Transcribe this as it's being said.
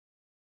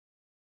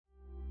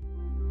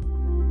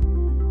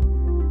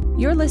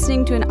You're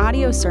listening to an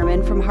audio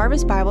sermon from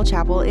Harvest Bible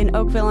Chapel in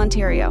Oakville,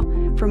 Ontario.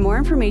 For more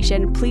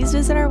information, please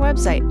visit our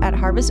website at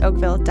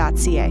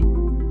harvestoakville.ca.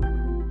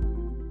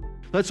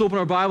 Let's open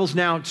our Bibles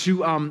now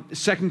to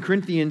 2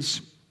 Corinthians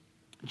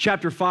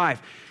chapter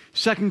 5.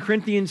 2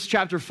 Corinthians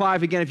chapter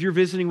 5, again, if you're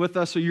visiting with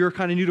us or you're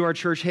kind of new to our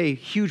church, hey,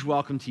 huge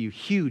welcome to you.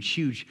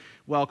 Huge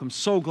welcome.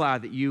 So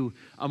glad that you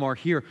are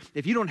here.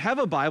 If you don't have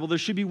a Bible, there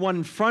should be one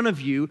in front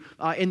of you,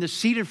 in the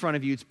seat in front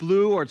of you. It's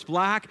blue or it's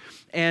black,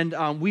 and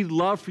we'd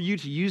love for you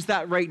to use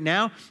that right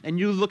now. And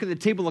you look at the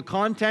table of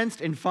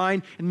contents and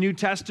find in the New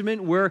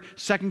Testament where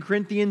 2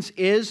 Corinthians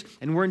is,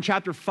 and we're in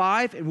chapter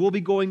 5, and we'll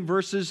be going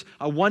verses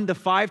 1 to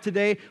 5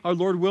 today, our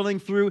Lord willing,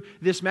 through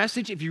this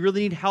message. If you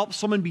really need help,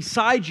 someone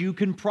beside you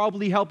can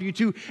probably help you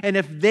too. And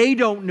if they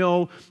don't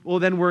know, well,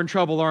 then we're in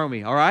trouble, aren't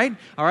we? All right,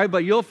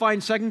 but you'll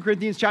find 2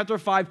 Corinthians chapter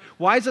 5.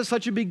 Why is that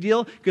such a big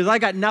deal? Because I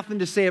got nothing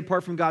to say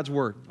apart from God's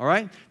word, all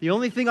right? The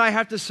only thing I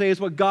have to say is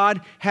what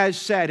God has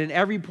said, and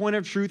every point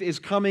of truth is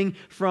coming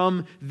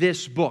from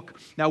this book.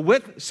 Now,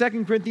 with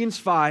 2 Corinthians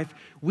 5,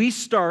 we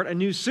start a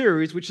new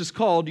series, which is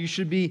called, you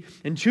should be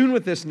in tune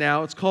with this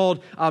now, it's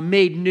called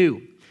Made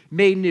New.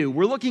 Made New.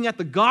 We're looking at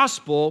the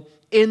gospel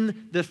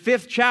in the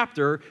 5th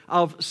chapter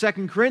of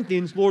 2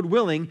 Corinthians, Lord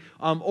willing,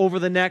 over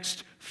the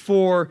next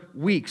 4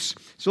 weeks.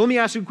 So let me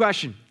ask you a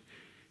question.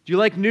 Do you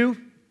like new?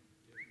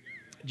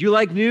 Do you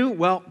like new?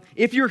 Well,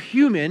 if you're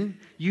human,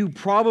 you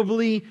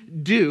probably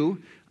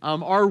do.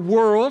 Our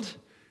world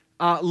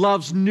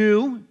loves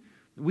new.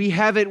 We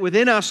have it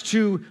within us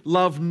to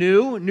love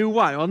new. New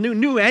what? Well,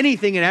 new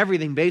anything and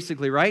everything,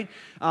 basically, right?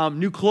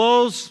 New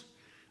clothes,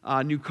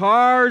 new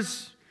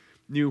cars,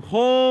 new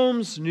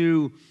homes,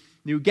 new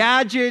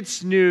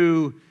gadgets,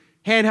 new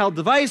handheld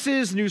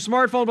devices, new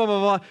smartphone, blah, blah,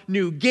 blah,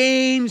 new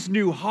games,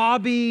 new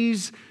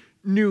hobbies,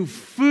 new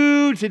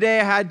food. Today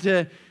I had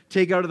to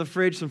take out of the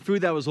fridge some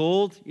food that was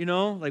old,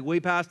 like way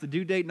past the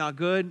due date, not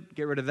good.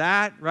 Get rid of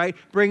that, right?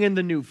 Bring in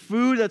the new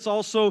food. That's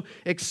also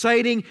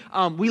exciting.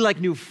 We like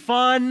new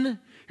fun.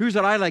 Here's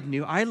what I like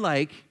new.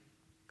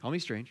 Call me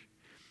strange,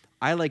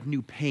 I like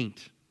new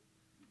paint.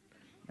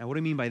 Now, what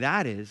I mean by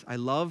that is I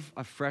love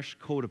a fresh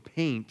coat of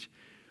paint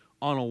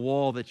on a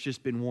wall that's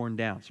just been worn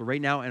down. So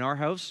right now in our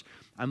house,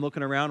 I'm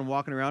looking around and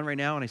walking around right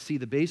now, and I see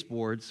the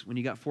baseboards. When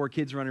you got 4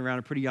 kids running around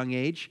at a pretty young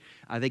age,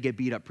 they get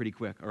beat up pretty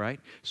quick, all right?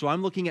 So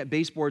I'm looking at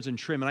baseboards and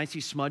trim, and I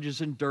see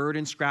smudges and dirt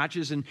and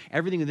scratches, and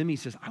everything within me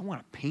says, I want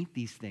to paint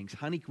these things.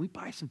 Honey, can we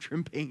buy some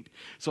trim paint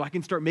so I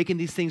can start making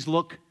these things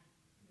look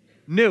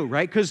new,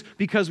 right?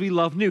 Because we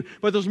love new.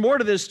 But there's more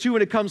to this, too,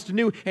 when it comes to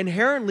new.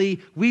 Inherently,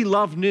 we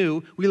love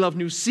new. We love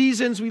new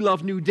seasons. We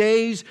love new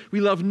days.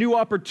 We love new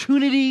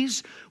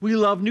opportunities. We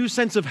love new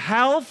sense of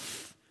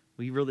health.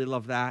 We really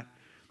love that.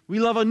 We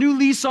love a new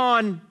lease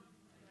on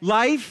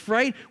life,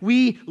 right?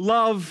 We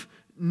love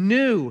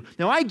new.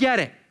 Now, I get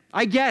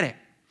it.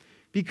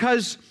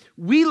 Because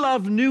we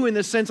love new in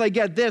the sense, I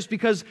get this,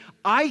 because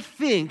I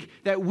think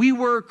that we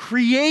were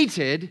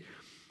created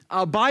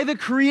by the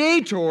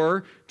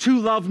Creator to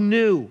love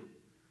new.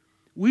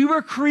 We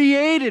were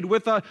created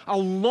with a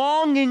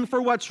longing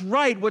for what's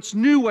right, what's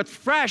new, what's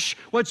fresh,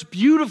 what's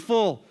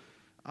beautiful,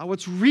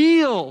 what's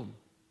real,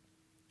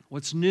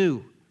 what's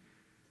new.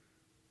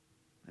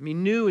 I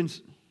mean, new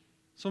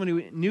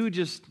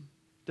just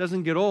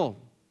doesn't get old.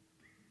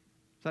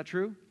 Is that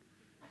true?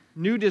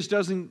 New just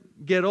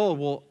doesn't get old.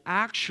 Well,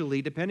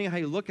 actually, depending on how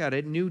you look at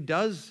it, new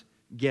does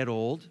get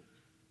old.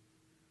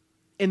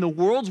 In the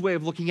world's way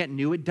of looking at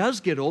new, it does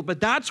get old,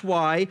 but that's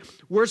why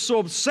we're so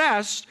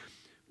obsessed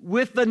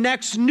with the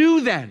next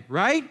new then,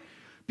 right?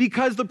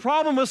 Because the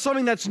problem with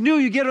something that's new,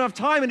 you get enough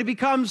time and it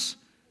becomes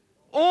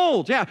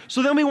old. Yeah,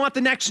 so then we want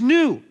the next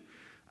new.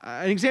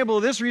 An example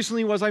of this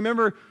recently was I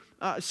remember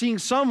seeing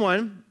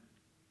someone,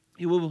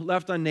 he will be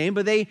left unnamed,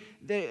 but they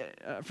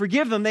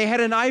forgive them, they had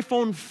an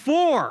iPhone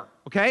 4.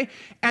 Okay?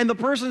 And the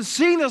person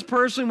seeing this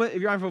person, if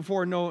you're iPhone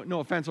 4, no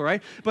offense, all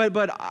right?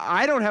 But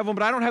I don't have one,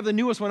 but I don't have the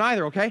newest one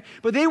either, okay?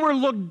 But they were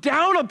looked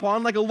down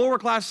upon like a lower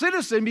class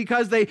citizen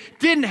because they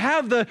didn't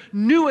have the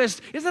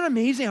newest. Isn't that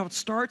amazing how it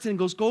starts and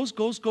goes,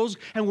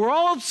 and we're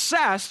all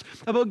obsessed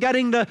about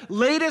getting the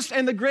latest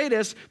and the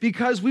greatest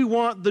because we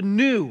want the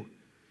new.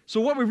 So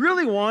what we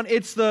really want,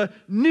 it's the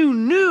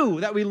new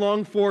that we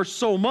long for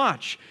so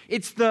much.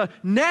 It's the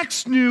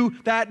next new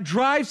that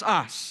drives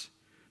us.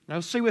 Now,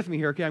 stay with me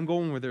here, okay? I'm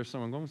going with this.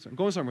 I'm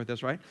going somewhere with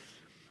this, right?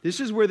 This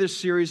is where this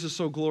series is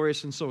so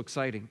glorious and so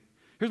exciting.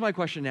 Here's my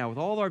question now. With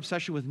all our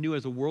obsession with new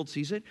as the world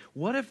sees it,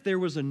 what if there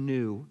was a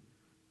new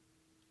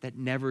that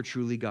never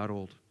truly got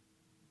old?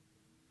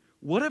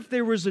 What if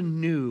there was a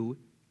new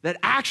that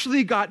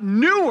actually got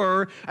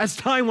newer as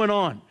time went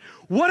on?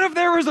 What if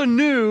there was a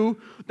new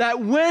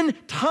that when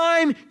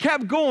time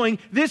kept going,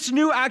 this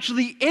new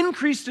actually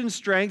increased in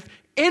strength,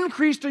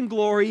 increased in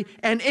glory,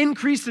 and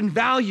increased in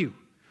value?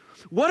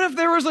 What if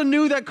there was a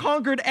new that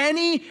conquered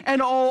any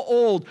and all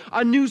old?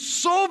 A new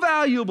so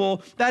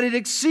valuable that it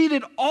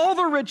exceeded all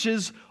the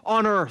riches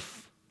on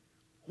earth.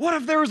 What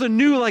if there was a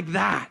new like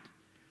that?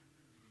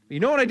 You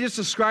know what I just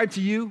described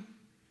to you?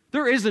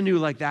 There is a new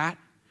like that.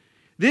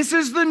 This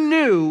is the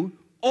new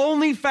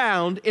only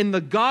found in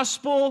the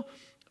gospel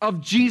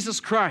of Jesus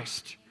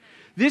Christ.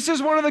 This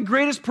is one of the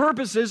greatest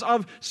purposes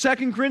of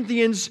 2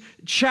 Corinthians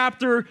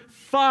chapter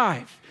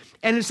 5.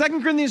 And in 2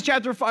 Corinthians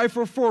chapter 5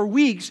 for 4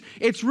 weeks,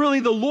 it's really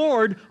the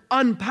Lord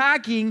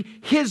unpacking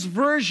his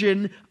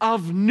version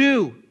of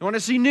new. You want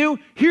to see new?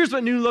 Here's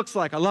what new looks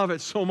like. I love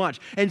it so much.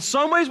 In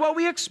some ways what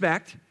we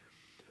expect,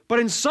 but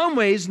in some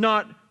ways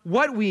not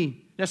what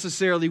we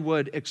necessarily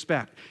would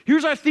expect.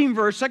 Here's our theme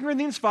verse, 2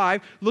 Corinthians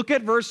 5. Look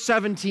at verse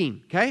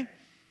 17, okay?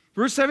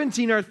 Verse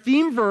 17, our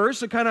theme verse,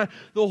 so kind of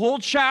the whole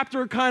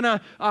chapter kind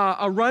of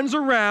runs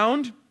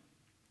around.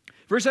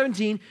 Verse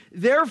 17,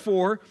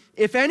 therefore,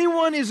 if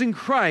anyone is in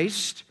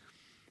Christ,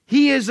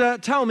 he is,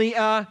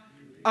 a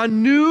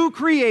new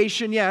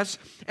creation, yes.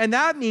 And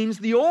that means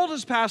the old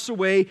has passed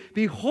away.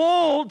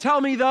 Behold, tell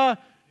me, the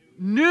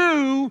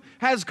new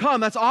has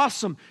come. That's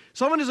awesome.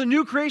 Someone is a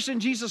new creation in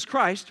Jesus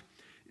Christ.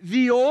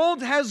 The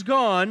old has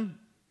gone,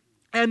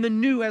 and the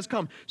new has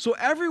come. So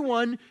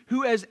everyone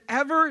who has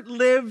ever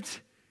lived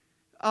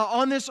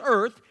on this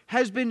earth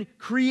has been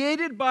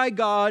created by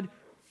God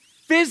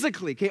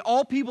physically. Okay,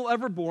 all people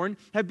ever born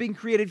have been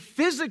created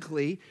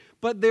physically,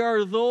 but there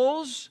are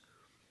those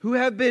who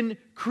have been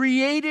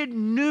created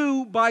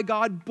new by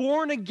God,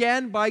 born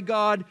again by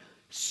God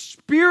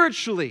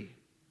spiritually.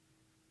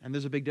 And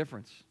there's a big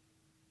difference.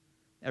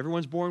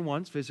 Everyone's born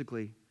once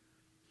physically,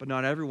 but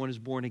not everyone is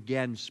born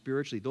again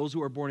spiritually. Those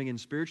who are born again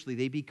spiritually,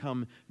 they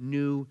become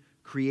new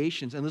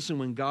creations. And listen,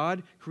 when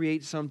God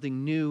creates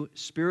something new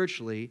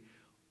spiritually,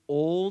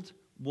 old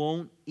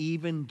won't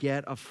even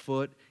get a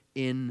foot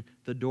in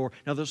the door.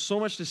 Now, there's so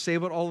much to say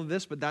about all of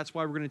this, but that's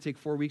why we're going to take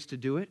 4 weeks to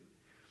do it.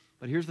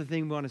 But here's the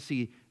thing we want to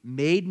see.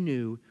 Made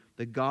new,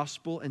 the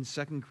gospel in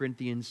 2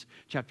 Corinthians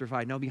chapter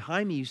 5. Now,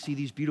 behind me, you see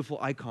these beautiful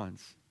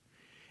icons.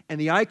 And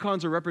the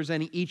icons are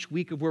representing each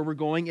week of where we're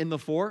going in the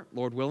 4,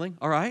 Lord willing,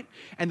 all right?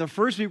 And the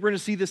first week, we're going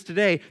to see this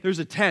today. There's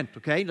a tent,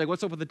 okay? Like,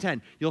 what's up with the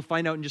tent? You'll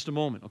find out in just a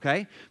moment,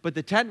 okay? But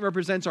the tent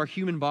represents our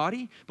human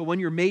body. But when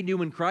you're made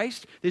new in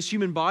Christ, this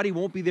human body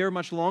won't be there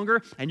much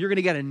longer, and you're going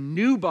to get a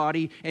new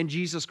body in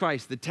Jesus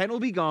Christ. The tent will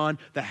be gone.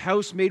 The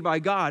house made by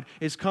God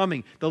is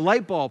coming. The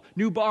light bulb,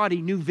 new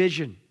body, new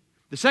vision.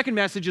 The second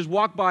message is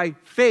walk by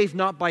faith,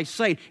 not by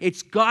sight.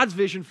 It's God's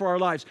vision for our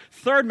lives.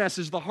 Third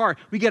message, the heart.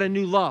 We get a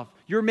new love.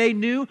 You're made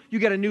new, you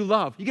get a new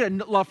love. You get a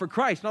love for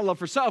Christ, not love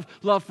for self,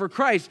 love for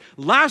Christ.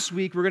 Last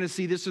week, we're going to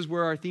see this is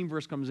where our theme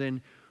verse comes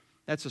in.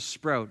 That's a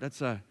sprout.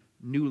 That's a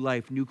new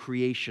life, new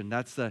creation.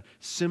 That's the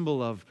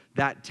symbol of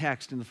that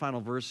text in the final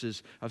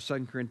verses of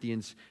 2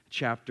 Corinthians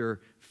chapter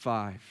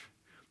 5.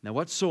 Now,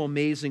 what's so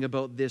amazing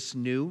about this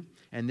new,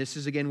 and this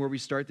is again where we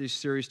start this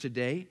series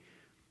today,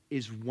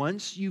 is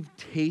once you've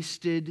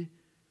tasted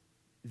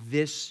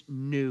this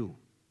new,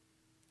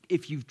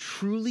 if you've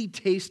truly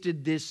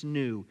tasted this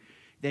new,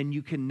 then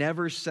you can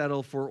never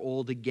settle for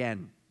old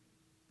again.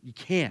 You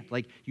can't.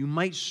 Like, you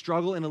might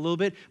struggle in a little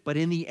bit, but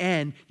in the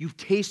end, you've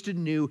tasted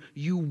new,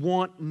 you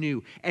want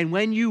new. And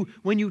when you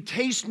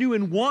taste new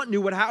and want new,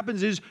 what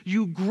happens is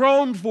you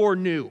groan for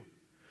new.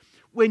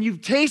 When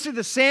you've tasted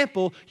the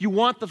sample, you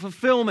want the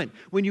fulfillment.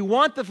 When you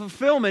want the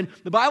fulfillment,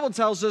 the Bible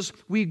tells us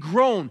we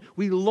groan.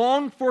 We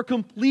long for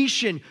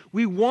completion.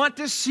 We want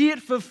to see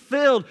it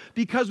fulfilled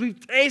because we've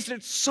tasted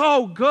it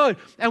so good.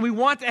 And we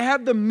want to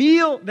have the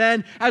meal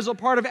then as a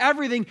part of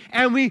everything.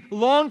 And we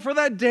long for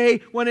that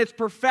day when it's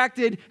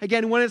perfected,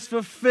 again, when it's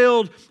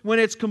fulfilled, when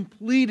it's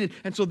completed.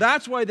 And so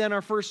that's why then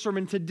our first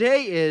sermon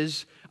today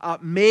is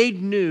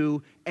made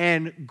new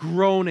and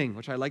groaning,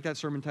 which I like that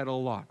sermon title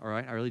a lot, all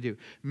right? I really do.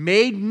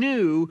 Made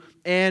new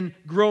and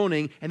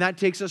groaning, and that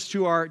takes us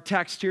to our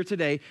text here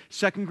today,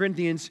 2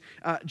 Corinthians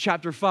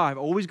chapter 5.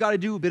 Always got to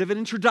do a bit of an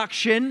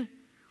introduction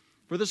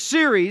for the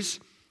series,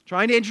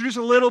 trying to introduce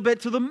a little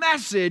bit to the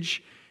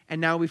message,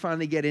 and now we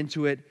finally get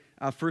into it.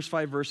 First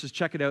 5 verses,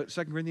 check it out,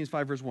 2 Corinthians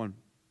 5 verse 1.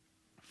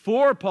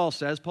 For, Paul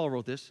says, Paul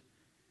wrote this,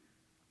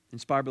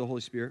 inspired by the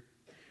Holy Spirit,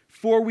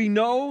 for we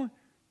know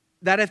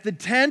that if the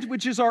tent,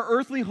 which is our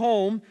earthly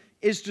home,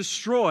 is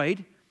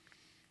destroyed,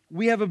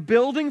 we have a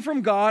building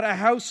from God, a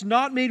house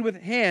not made with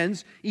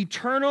hands,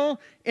 eternal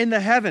in the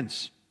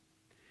heavens.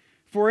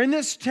 For in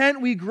this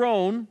tent we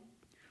groan,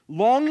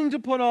 longing to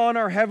put on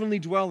our heavenly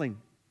dwelling.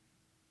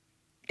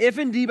 If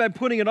indeed by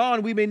putting it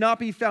on we may not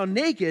be found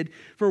naked,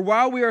 for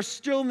while we are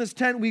still in this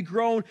tent we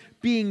groan,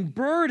 being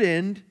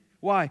burdened.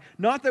 Why?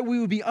 Not that we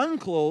would be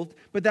unclothed,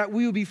 but that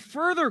we would be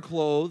further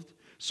clothed,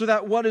 so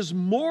that what is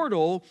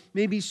mortal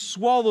may be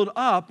swallowed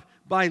up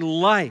by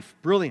life.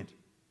 Brilliant.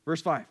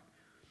 Verse 5.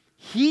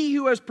 He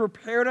who has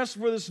prepared us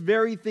for this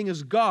very thing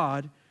is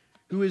God,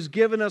 who has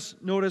given us,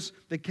 notice,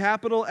 the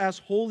capital S,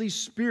 Holy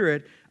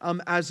Spirit,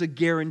 as a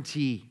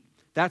guarantee.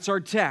 That's our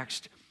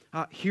text.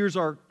 Here's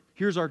our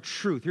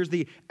truth. Here's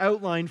the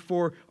outline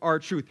for our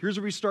truth. Here's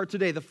where we start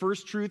today. The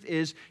first truth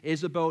is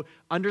about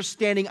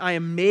understanding I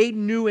am made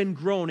new and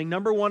groaning.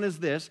 Number one is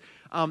this.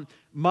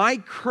 My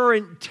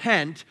current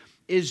tent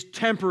is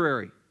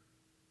temporary.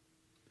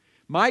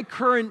 My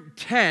current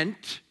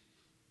tent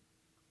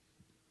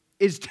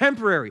is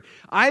temporary.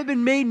 I've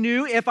been made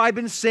new if I've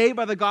been saved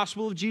by the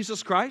gospel of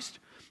Jesus Christ.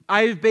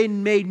 I have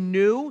been made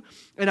new,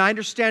 and I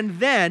understand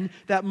then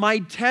that my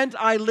tent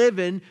I live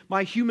in,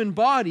 my human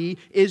body,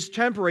 is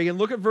temporary. And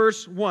look at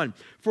verse 1.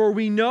 For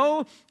we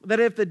know that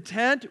if the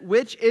tent,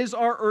 which is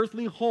our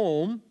earthly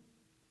home,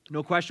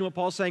 no question what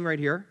Paul's saying right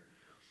here,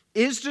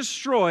 is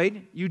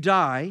destroyed, you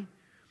die,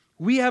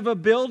 we have a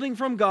building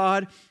from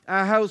God,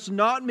 a house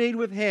not made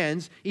with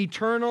hands,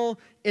 eternal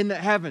in the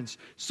heavens.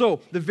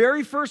 So, the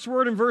very first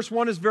word in verse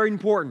 1 is very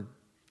important.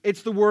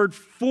 It's the word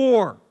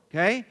for,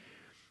 okay?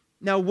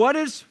 Now, what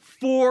is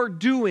for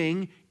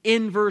doing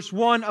in verse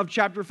 1 of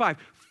chapter 5?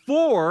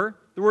 For,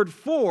 the word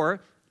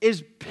for,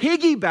 is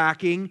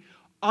piggybacking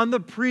on the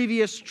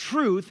previous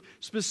truth,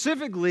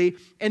 specifically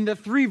in the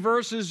 3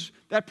 verses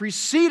that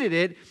preceded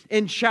it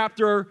in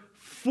chapter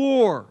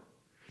 4.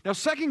 Now,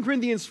 2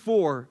 Corinthians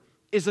 4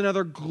 is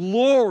another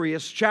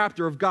glorious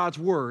chapter of God's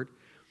Word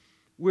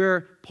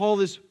where Paul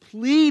is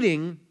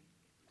pleading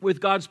with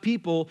God's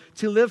people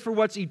to live for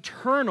what's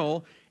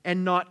eternal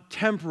and not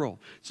temporal.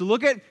 So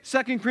look at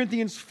 2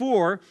 Corinthians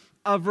 4,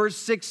 verse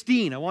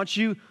 16. I want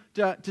you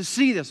to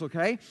see this,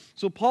 okay?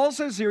 So Paul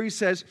says here, he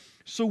says,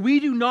 so we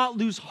do not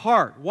lose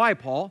heart. Why,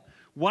 Paul?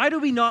 Why do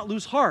we not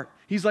lose heart?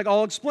 He's like,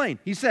 I'll explain.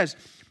 He says,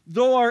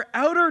 though our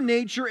outer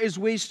nature is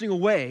wasting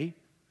away,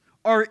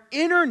 our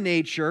inner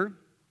nature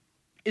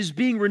is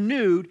being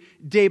renewed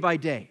day by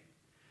day.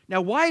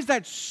 Now, why is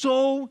that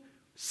so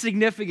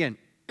significant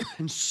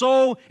and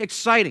so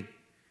exciting?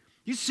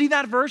 You see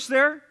that verse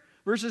there?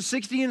 Verses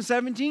 16 and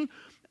 17?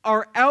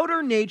 Our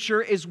outer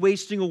nature is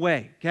wasting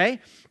away, okay?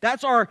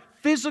 That's our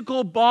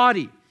physical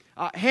body.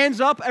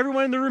 Hands up,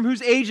 everyone in the room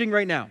who's aging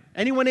right now.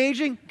 Anyone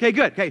aging? Okay,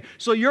 good. Okay,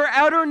 so your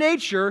outer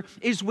nature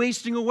is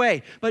wasting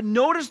away. But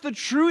notice the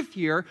truth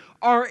here.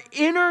 Our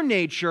inner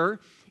nature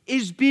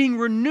is being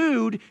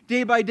renewed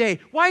day by day.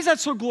 Why is that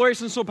so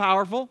glorious and so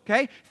powerful?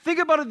 Okay? Think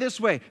about it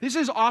this way. This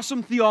is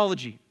awesome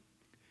theology.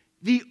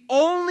 The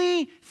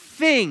only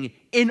thing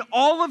in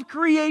all of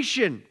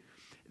creation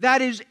that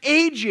is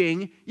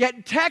aging,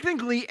 yet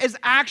technically is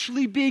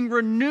actually being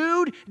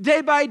renewed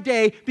day by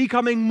day,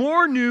 becoming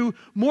more new,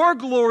 more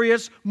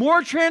glorious,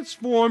 more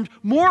transformed,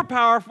 more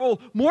powerful,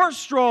 more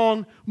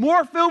strong,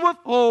 more filled with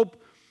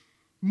hope,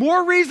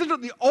 more reason to,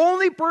 the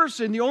only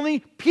person, the only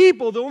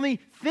people, the only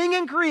thing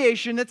in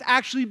creation that's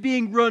actually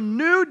being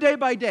renewed day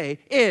by day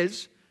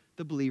is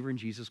the believer in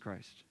Jesus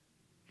Christ.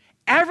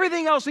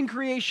 Everything else in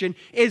creation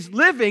is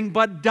living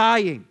but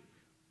dying.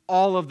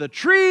 All of the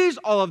trees,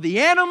 all of the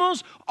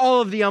animals,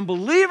 all of the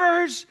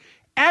unbelievers,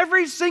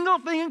 every single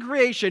thing in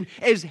creation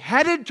is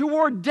headed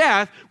toward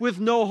death with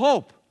no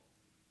hope,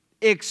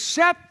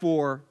 except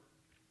for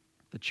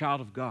the child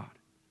of God.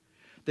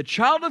 The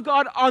child of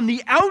God on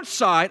the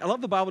outside, I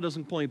love the Bible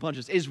doesn't pull any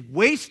punches, is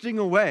wasting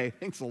away.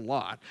 Thanks a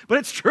lot. But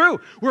it's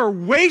true. We're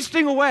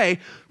wasting away.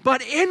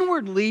 But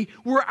inwardly,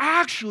 we're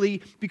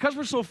actually, because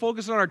we're so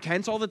focused on our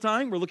tents all the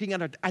time, we're looking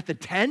at the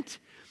tent,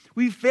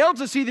 we failed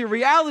to see the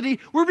reality.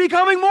 We're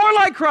becoming more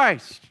like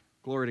Christ.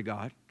 Glory to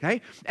God.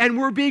 Okay? And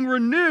we're being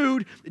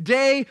renewed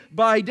day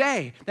by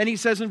day. Then he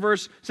says in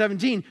verse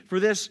 17, for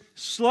this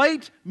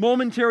slight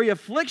momentary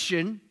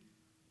affliction,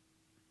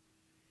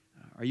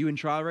 are you in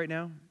trial right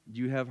now? Do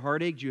you have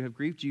heartache? Do you have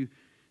grief? Do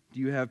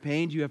you have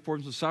pain? Do you have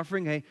forms of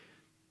suffering? Hey,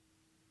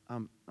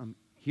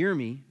 hear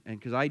me, and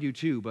because I do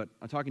too, but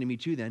I'm talking to me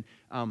too then.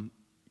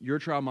 Your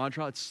trial, my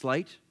trial, it's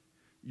slight.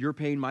 Your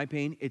pain, my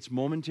pain, it's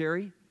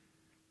momentary.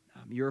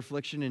 Your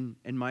affliction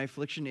and my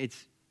affliction,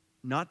 it's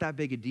not that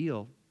big a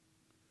deal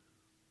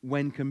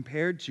when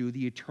compared to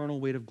the eternal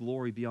weight of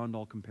glory beyond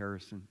all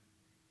comparison.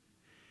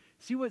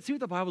 See what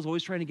the Bible's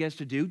always trying to get us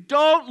to do?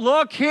 Don't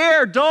look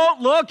here.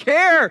 Don't look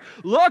here.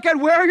 Look at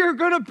where you're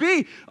going to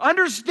be.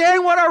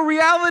 Understand what our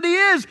reality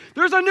is.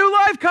 There's a new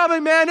life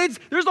coming, man.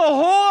 There's a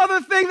whole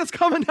other thing that's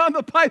coming down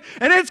the pipe,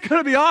 and it's going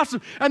to be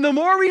awesome. And the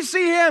more we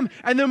see Him,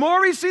 and the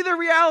more we see the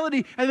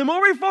reality, and the more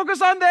we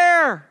focus on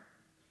there.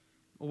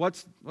 Well,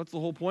 what's the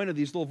whole point of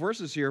these little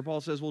verses here?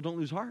 Paul says, well, don't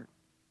lose heart.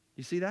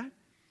 You see that?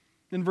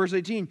 In verse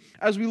 18,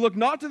 as we look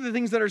not to the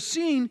things that are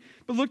seen,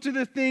 but look to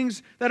the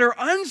things that are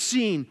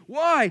unseen.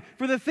 Why?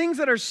 For the things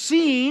that are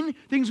seen,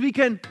 things we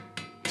can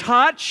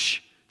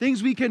touch,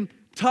 we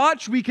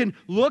can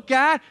look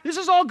at, this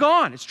is all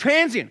gone. It's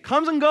transient,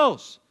 comes and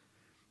goes.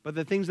 But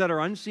the things that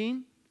are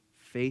unseen,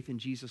 faith in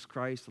Jesus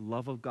Christ, the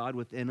love of God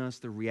within us,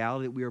 the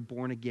reality that we are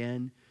born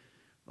again,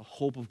 the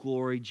hope of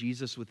glory,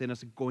 Jesus within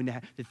us, going to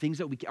have, the things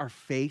that our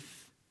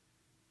faith,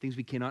 things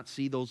we cannot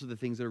see, those are the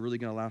things that are really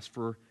going to last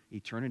for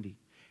eternity.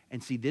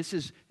 And see, this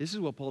is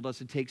what Paul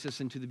does. It takes us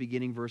into the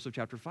beginning verse of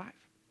chapter 5.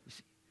 You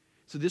see?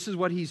 So this is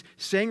what he's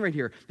saying right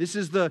here. This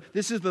is the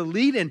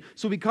lead-in.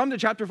 So we come to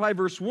chapter 5,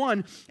 verse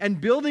 1, and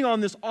building on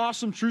this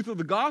awesome truth of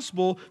the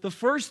gospel, the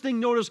first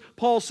thing, notice,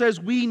 Paul says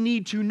we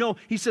need to know.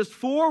 He says,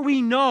 for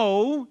we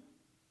know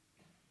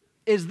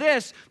is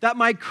this, that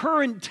my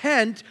current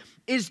tent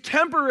is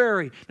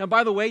temporary. Now,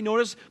 by the way,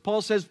 notice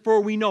Paul says,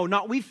 for we know,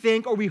 not we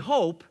think or we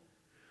hope.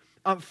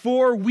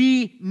 For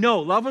we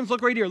know. Loved ones,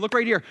 look right here. Look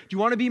right here. Do you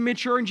want to be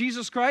mature in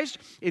Jesus Christ?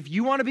 If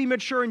you want to be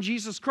mature in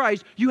Jesus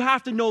Christ, you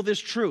have to know this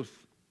truth.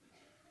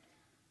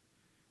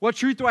 What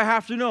truth do I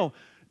have to know?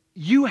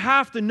 you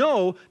have to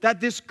know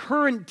that this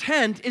current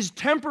tent is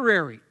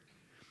temporary.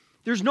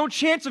 There's no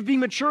chance of being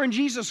mature in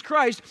Jesus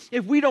Christ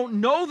if we don't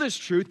know this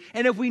truth.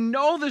 And if we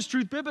know this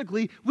truth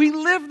biblically, we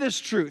live this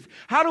truth.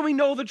 How do we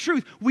know the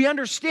truth? We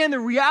understand the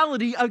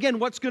reality, again,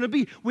 what's going to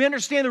be. We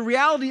understand the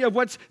reality of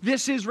what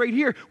this is right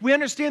here. We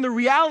understand the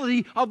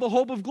reality of the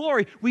hope of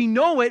glory. We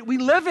know it. We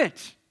live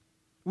it.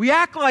 We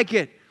act like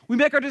it. We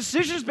make our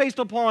decisions based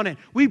upon it.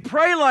 We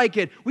pray like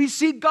it. We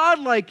seek God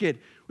like it.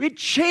 It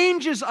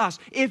changes us.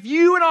 If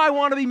you and I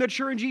want to be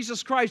mature in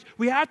Jesus Christ,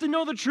 we have to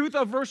know the truth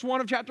of verse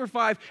 1 of chapter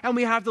 5, and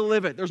we have to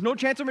live it. There's no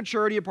chance of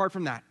maturity apart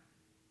from that.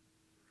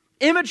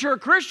 Immature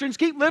Christians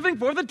keep living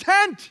for the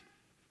tent.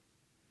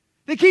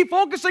 They keep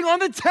focusing on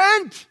the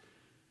tent,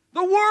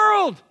 the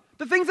world,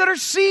 the things that are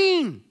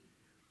seen.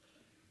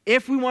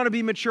 If we want to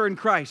be mature in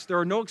Christ, there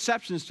are no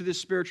exceptions to this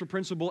spiritual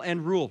principle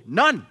and rule.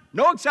 None.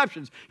 No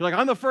exceptions. You're like,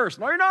 I'm the first.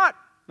 No, you're not.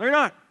 No, you're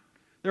not.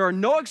 There are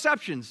no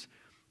exceptions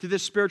to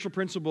this spiritual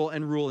principle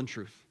and rule and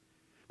truth.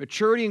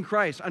 Maturity in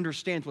Christ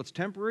understands what's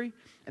temporary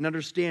and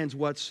understands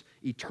what's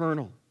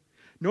eternal.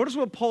 Notice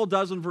what Paul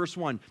does in verse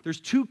 1.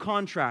 There's two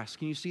contrasts.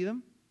 Can you see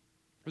them?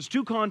 There's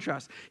two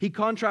contrasts. He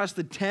contrasts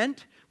the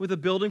tent with a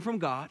building from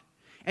God,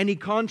 and he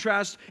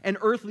contrasts an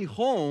earthly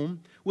home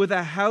with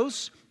a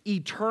house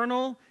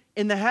eternal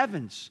in the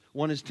heavens.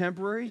 One is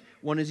temporary,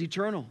 one is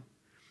eternal.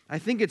 I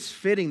think it's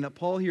fitting that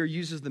Paul here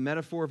uses the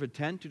metaphor of a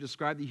tent to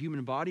describe the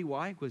human body.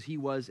 Why? Because he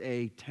was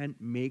a tent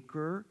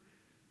maker.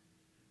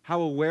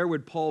 How aware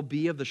would Paul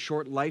be of the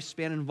short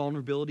lifespan and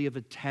vulnerability of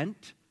a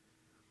tent?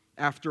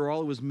 After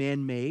all, it was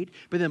man-made.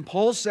 But then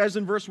Paul says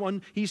in verse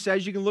 1, he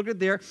says, you can look at it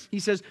there, he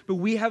says, but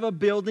we have a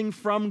building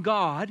from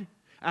God,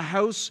 a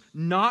house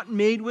not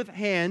made with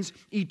hands,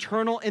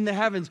 eternal in the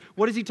heavens.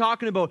 What is he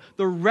talking about?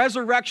 The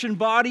resurrection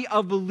body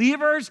of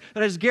believers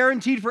that is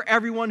guaranteed for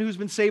everyone who's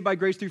been saved by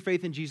grace through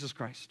faith in Jesus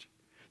Christ.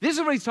 This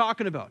is what he's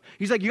talking about.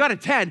 He's like, you got a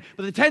tent,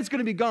 but the tent's going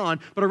to be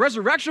gone, but a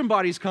resurrection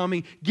body's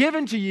coming,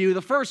 given to you,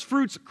 the first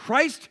fruits,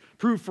 Christ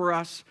proved for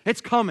us. It's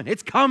coming,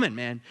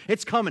 man.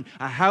 It's coming.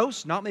 A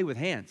house not made with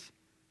hands,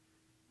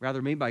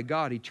 rather made by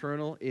God,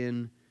 eternal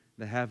in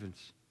the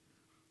heavens.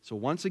 So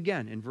once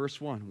again, in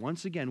verse 1,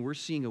 we're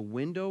seeing a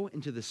window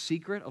into the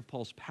secret of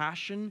Paul's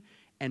passion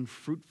and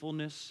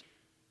fruitfulness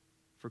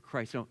for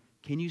Christ. Now,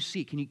 can you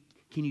see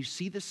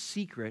the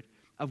secret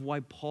of why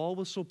Paul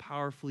was so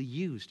powerfully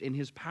used in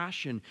his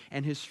passion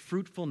and his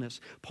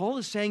fruitfulness? Paul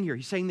is saying here,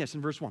 he's saying this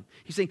in verse 1.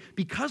 He's saying,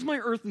 because my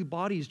earthly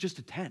body is just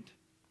a tent.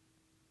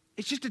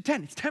 It's just a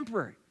tent. It's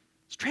temporary.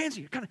 It's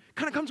transient. It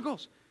kind of comes and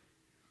goes.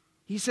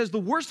 He says, the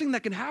worst thing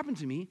that can happen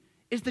to me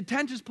is the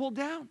tent is pulled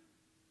down.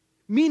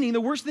 Meaning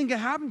the worst thing that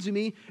can happen to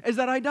me is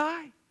that I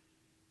die.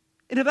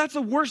 And if that's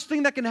the worst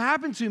thing that can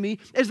happen to me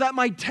is that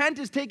my tent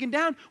is taken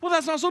down, well,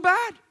 that's not so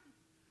bad.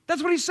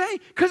 That's what he's saying,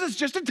 because it's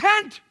just a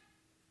tent.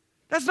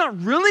 That's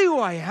not really who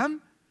I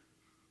am.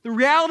 The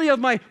reality of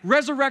my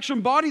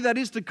resurrection body that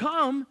is to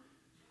come,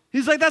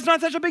 he's like, that's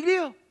not such a big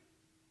deal.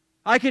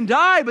 I can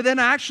die, but then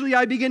actually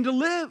I begin to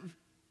live.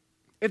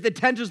 If the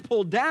tent is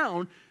pulled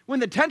down, when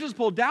the tent is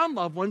pulled down,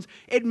 loved ones,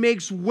 it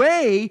makes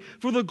way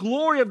for the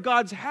glory of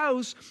God's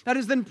house that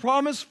is then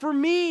promised for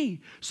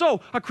me.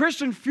 So a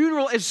Christian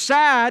funeral is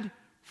sad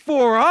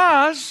for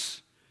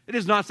us. It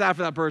is not sad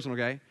for that person,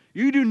 okay?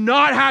 You do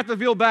not have to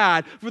feel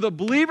bad for the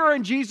believer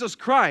in Jesus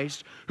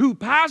Christ who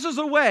passes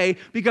away,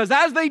 because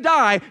as they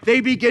die,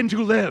 they begin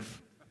to live.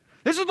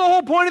 This is the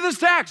whole point of this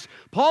text.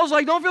 Paul's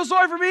like, don't feel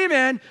sorry for me,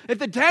 man. If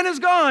the tent is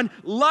gone,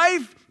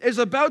 life is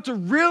about to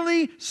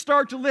really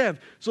start to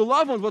live. So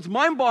loved ones, what's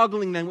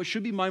mind-boggling then, what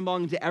should be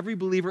mind-boggling to every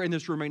believer in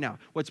this room right now,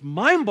 what's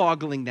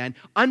mind-boggling then,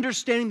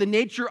 understanding the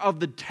nature of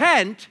the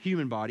tent,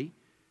 human body,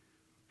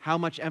 how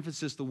much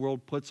emphasis the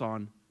world puts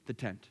on the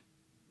tent.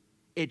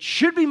 It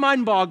should be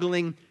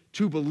mind-boggling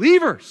to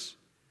believers.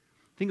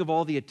 Think of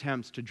all the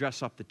attempts to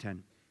dress up the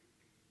tent,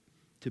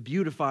 to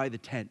beautify the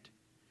tent,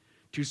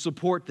 to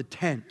support the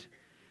tent,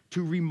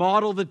 to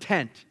remodel the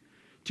tent,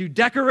 to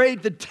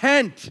decorate the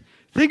tent.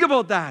 Think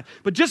about that.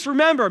 But just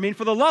remember,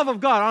 for the love of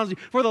God, honestly,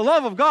 for the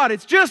love of God,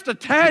 it's just a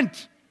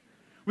tent.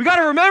 We got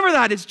to remember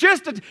that. It's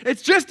just a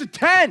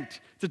tent.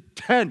 It's a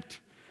tent.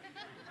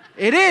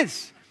 It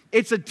is.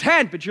 It's a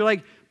tent. But you're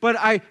like, but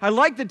I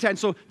like the tent.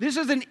 So this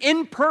is an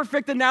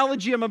imperfect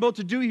analogy I'm about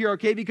to do here,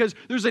 okay? Because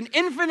there's an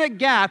infinite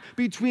gap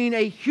between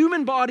a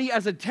human body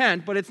as a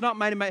tent, but it's not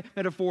my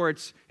metaphor,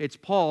 it's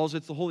Paul's,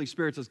 it's the Holy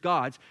Spirit's, it's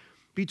God's,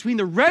 between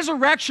the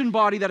resurrection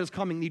body that is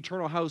coming, the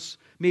eternal house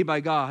made by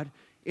God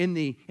in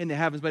the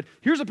heavens. But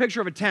here's a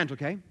picture of a tent,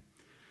 okay?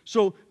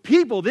 So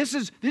people, this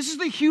is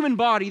the human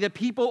body that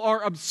people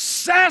are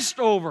obsessed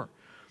over.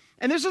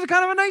 And this is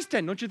kind of a nice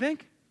tent, don't you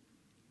think?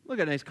 Look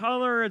at a nice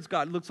color.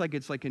 Looks like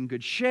it's in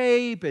good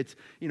shape. It's,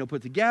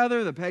 put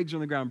together. The pegs are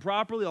on the ground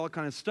properly, all that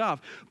kind of stuff.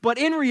 But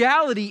in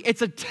reality,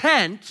 it's a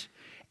tent.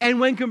 And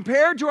when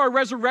compared to our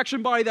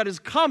resurrection body that is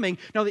coming,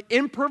 now the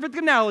imperfect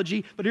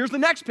analogy, but here's the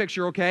next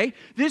picture, okay?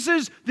 This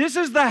is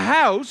the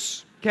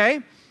house,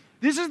 okay?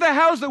 This is the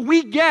house that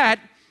we get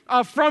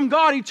from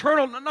God,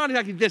 eternal, not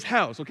exactly this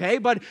house, okay?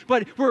 But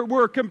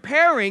we're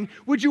comparing,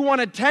 would you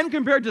want a tent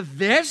compared to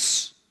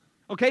this?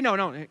 Okay,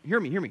 no, hear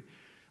me.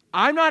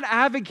 I'm not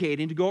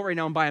advocating to go out right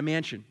now and buy a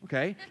mansion,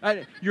 okay?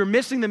 You're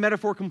missing the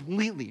metaphor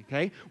completely,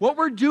 okay? What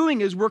we're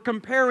doing is we're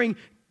comparing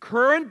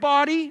current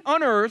body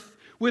on earth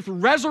with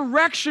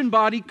resurrection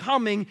body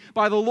coming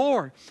by the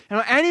Lord.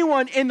 Now,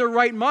 anyone in the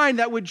right mind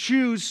that would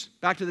choose,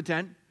 back to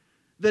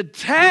the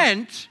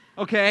tent,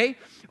 okay,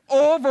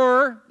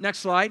 over, next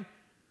slide,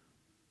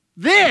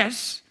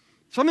 this,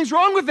 something's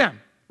wrong with them,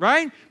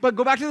 right? But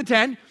go back to the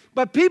tent.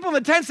 But people in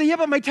the tent say, yeah,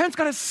 but my tent's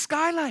got a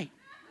skylight.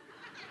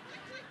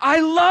 I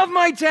love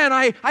my tent.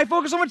 I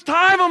focus so much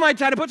time on my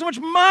tent. I put so much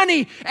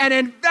money and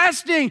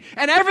investing,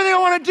 and everything I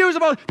want to do is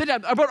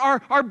about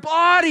our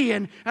body,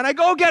 and I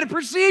go get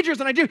procedures,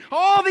 and I do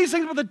all these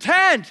things about the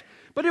tent.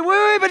 But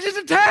it's just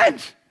a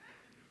tent.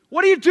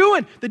 What are you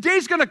doing? The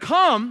day's going to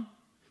come.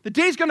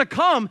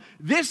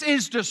 This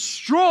is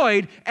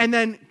destroyed, and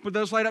then, put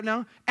those light up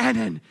now,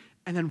 and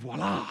then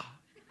voila.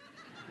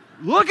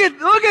 Look at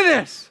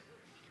this.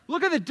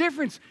 Look at the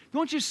difference.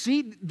 Don't you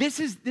see? This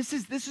is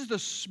the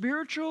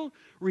spiritual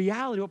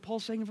reality, what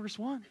Paul's saying in verse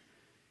 1.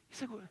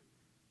 He's like,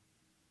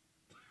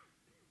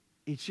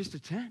 it's just a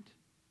tent.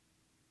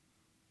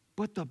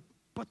 But the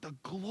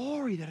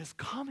glory that is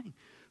coming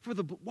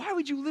why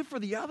would you live for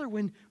the other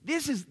when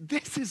this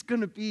is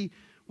going to be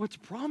what's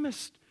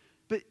promised?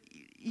 But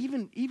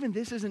even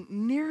this isn't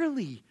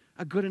nearly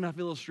a good enough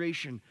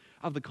illustration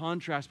of the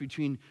contrast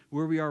between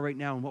where we are right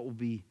now and what will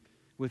be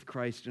with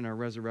Christ in our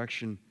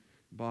resurrection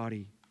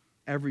body.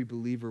 Every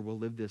believer will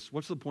live this.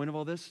 What's the point of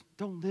all this?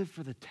 Don't live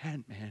for the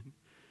tent, man.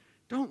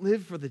 Don't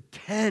live for the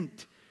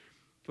tent.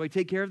 Do I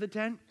take care of the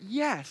tent?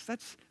 Yes,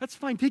 that's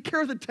fine. Take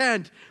care of the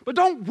tent, but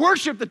don't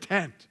worship the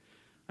tent.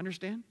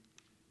 Understand?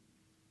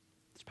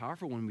 It's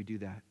powerful when we do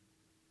that.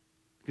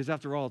 Because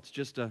after all, it's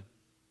just a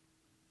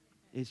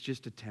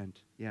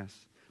tent. Yes.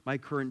 My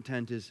current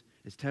tent is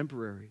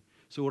temporary.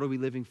 So what are we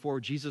living for?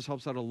 Jesus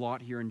helps out a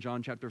lot here in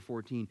John chapter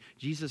 14.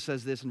 Jesus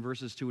says this in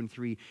verses 2 and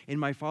 3. In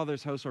my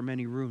Father's house are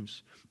many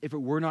rooms. If it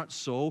were not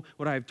so,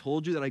 would I have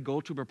told you that I go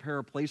to prepare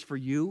a place for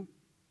you?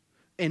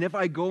 And if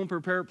I go and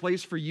prepare a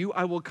place for you,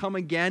 I will come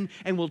again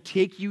and will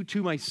take you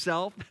to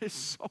myself. That is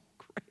so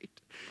great.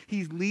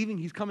 He's leaving.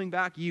 He's coming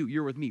back.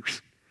 You're with me.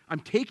 I'm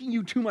taking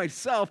you to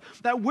myself,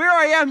 that where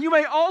I am, you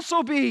may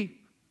also be.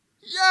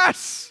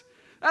 Yes!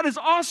 That is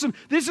awesome.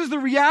 This is the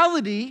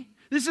reality.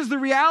 This is the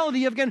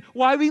reality of, again,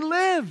 why we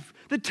live.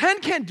 The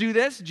tent can't do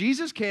this.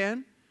 Jesus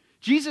can.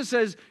 Jesus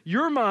says,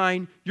 you're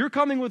mine. You're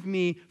coming with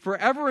me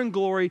forever in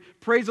glory.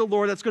 Praise the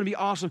Lord. That's going to be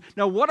awesome.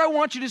 Now, what I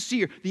want you to see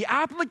here, the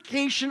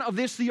application of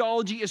this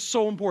theology is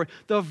so important.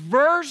 The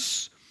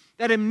verse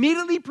that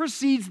immediately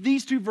precedes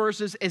these two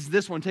verses is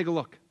this one. Take a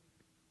look.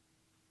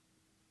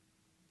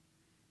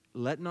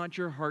 Let not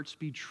your hearts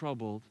be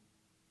troubled.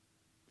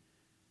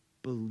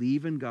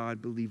 Believe in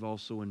God. Believe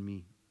also in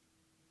me.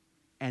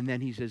 And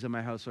then he says, in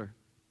my house are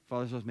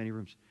Father's house, many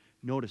rooms.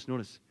 Notice.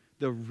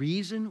 The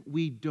reason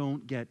we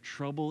don't get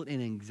troubled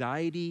and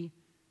anxiety,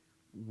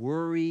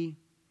 worry,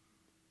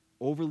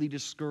 overly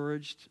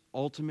discouraged,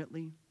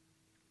 ultimately,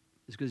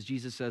 is because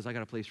Jesus says, I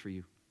got a place for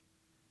you.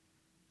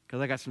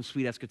 Because I got some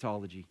sweet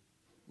eschatology,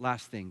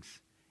 last things,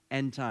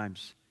 end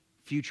times,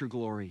 future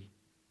glory.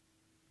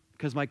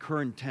 Because my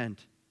current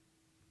tent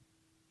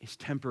is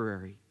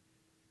temporary,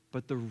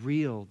 but the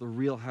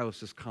real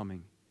house is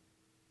coming.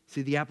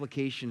 See, the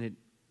application,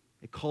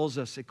 it calls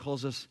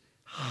us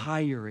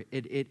higher.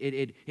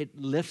 It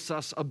lifts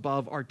us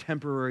above our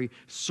temporary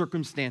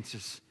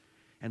circumstances.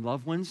 And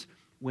loved ones,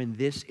 when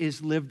this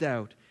is lived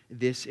out,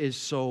 this is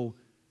so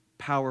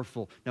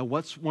powerful. Now,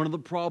 what's one of the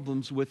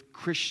problems with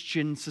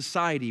Christian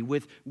society,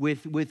 with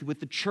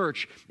the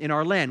church in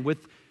our land,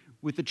 with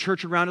the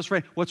church around us,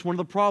 right? What's one of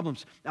the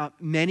problems?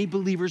 Many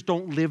believers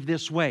don't live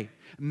this way.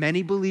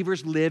 Many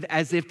believers live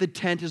as if the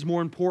tent is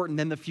more important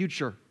than the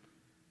future.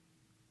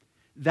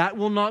 That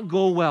will not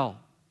go well.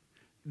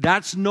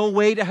 That's no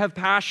way to have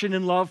passion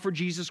and love for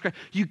Jesus Christ.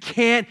 You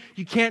can't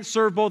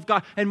serve both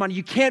God and money.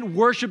 You can't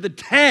worship the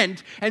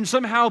tent and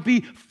somehow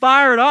be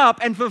fired up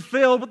and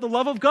fulfilled with the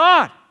love of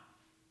God.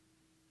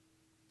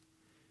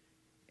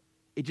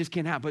 It just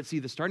can't happen. But see,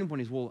 the starting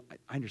point is, well,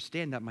 I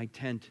understand that my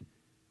tent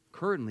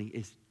currently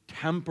is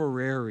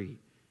temporary.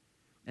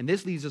 And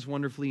this leads us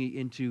wonderfully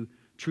into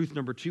truth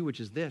number 2, which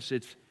is this.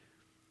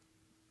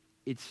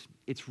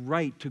 It's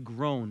right to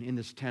groan in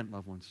this tent,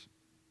 loved ones.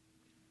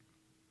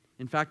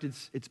 In fact,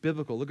 it's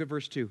biblical. Look at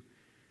verse 2.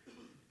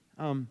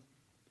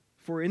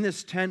 For in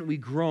this tent we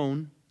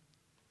groan,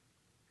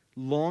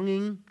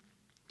 longing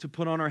to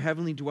put on our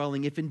heavenly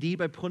dwelling, if indeed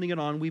by putting it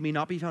on we may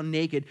not be found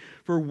naked.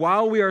 For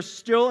while we are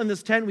still in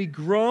this tent, we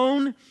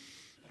groan,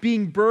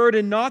 being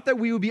burdened, not that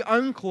we would be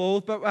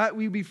unclothed, but that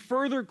we would be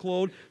further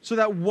clothed, so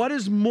that what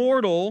is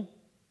mortal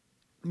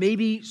may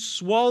be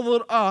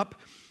swallowed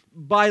up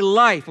by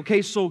life.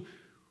 Okay, so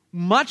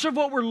much of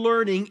what we're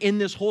learning in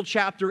this whole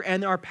chapter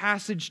and our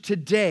passage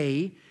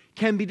today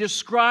can be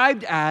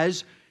described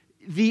as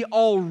the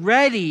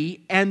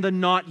already and the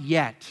not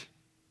yet.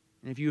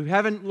 And if you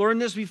haven't learned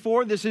this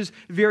before, this is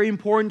very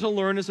important to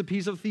learn as a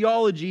piece of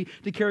theology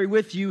to carry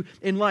with you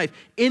in life.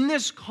 In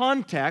this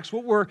context,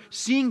 what we're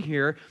seeing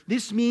here,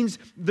 this means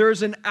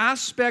there's an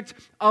aspect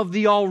of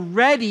the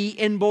already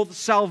in both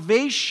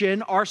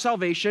salvation, our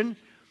salvation,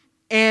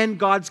 and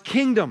God's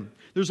kingdom.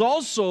 There's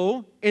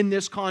also, in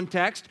this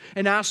context,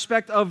 an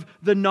aspect of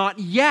the not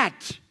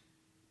yet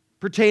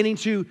pertaining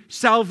to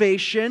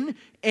salvation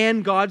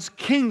and God's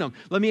kingdom.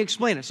 Let me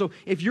explain it. So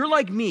if you're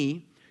like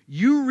me,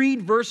 you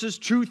read verses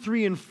 2,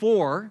 3, and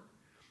 4,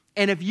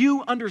 and if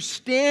you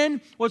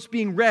understand what's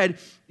being read,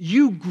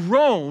 you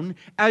groan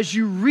as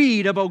you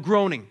read about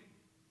groaning.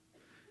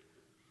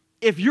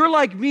 If you're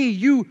like me,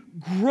 you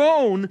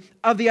groan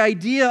of the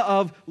idea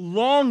of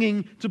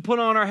longing to put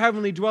on our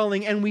heavenly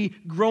dwelling, and we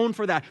groan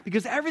for that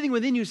because everything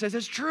within you says,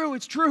 it's true,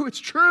 it's true, it's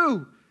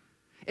true.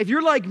 If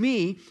you're like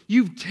me,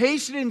 you've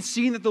tasted and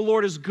seen that the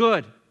Lord is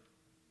good.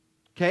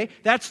 Okay?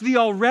 That's the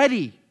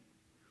already.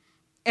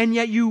 And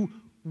yet you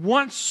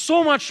want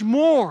so much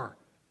more.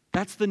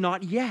 That's the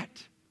not yet.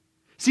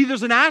 See,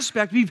 there's an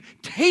aspect. We've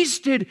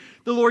tasted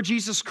the Lord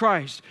Jesus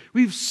Christ.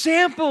 We've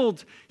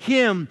sampled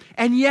Him,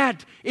 and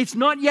yet it's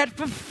not yet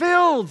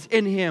fulfilled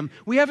in Him.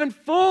 We haven't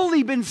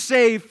fully been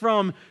saved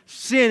from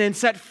sin and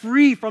set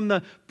free from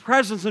the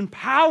presence and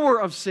power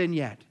of sin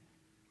yet.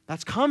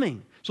 That's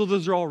coming. So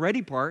there's the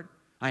already part.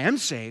 I am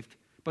saved,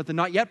 but the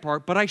not yet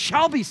part, but I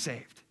shall be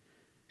saved.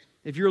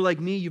 If you're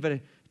like me, you've had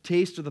a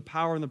taste of the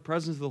power and the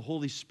presence of the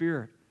Holy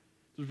Spirit.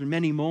 There's been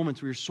many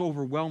moments where you're so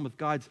overwhelmed with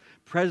God's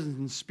presence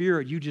and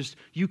Spirit,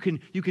 you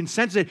can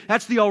sense it.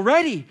 That's the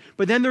already.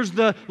 But then there's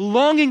the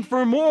longing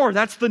for more.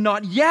 That's the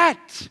not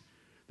yet.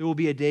 There will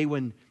be a day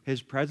when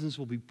His presence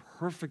will be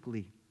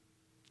perfectly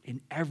in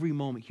every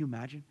moment. Can you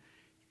imagine?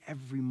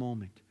 Every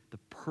moment, the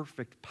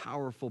perfect,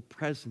 powerful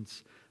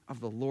presence of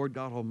the Lord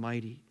God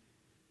Almighty.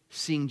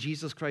 Seeing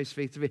Jesus Christ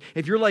face to face.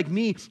 If you're like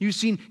me, you've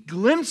seen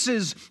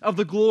glimpses of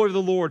the glory of the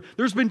Lord.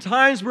 There's been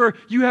times where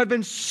you have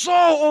been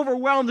so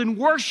overwhelmed in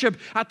worship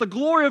at the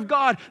glory of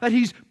God that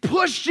He's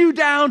pushed you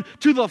down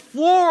to the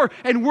floor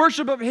in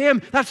worship of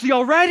Him. That's the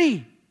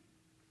already.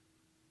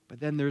 But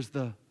then there's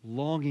the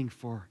longing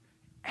for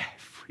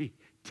every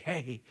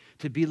day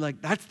to be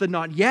like, that's the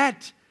not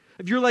yet.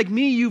 If you're like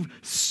me, you've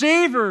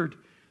savored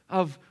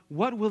of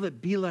what will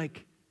it be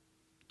like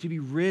to be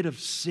rid of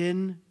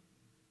sin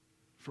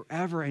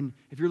forever. And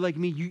if you're like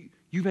me,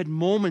 you've had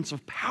moments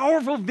of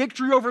powerful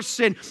victory over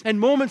sin and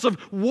moments of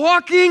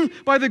walking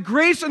by the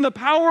grace and the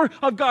power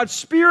of God's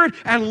Spirit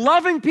and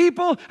loving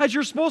people as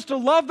you're supposed to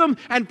love them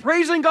and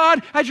praising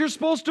God as you're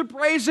supposed to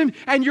praise Him,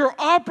 and you're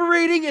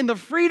operating in the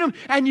freedom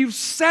and you've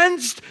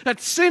sensed that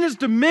sin is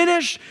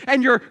diminished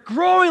and you're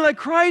growing like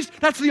Christ.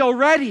 That's the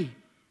already.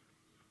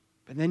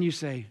 But then you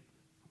say,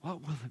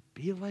 what will it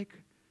be like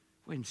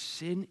when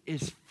sin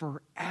is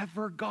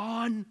forever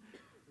gone?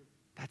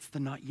 That's the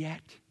not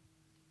yet.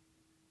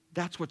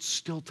 That's what's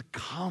still to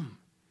come.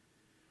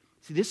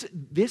 See,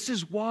 this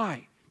is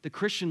why the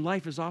Christian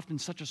life is often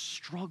such a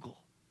struggle.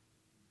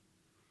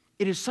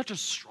 It is such a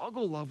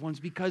struggle, loved ones,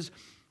 because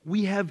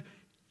we have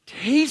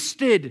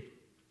tasted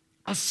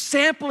a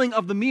sampling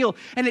of the meal,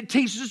 and it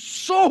tastes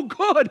so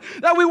good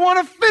that we want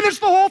to finish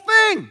the whole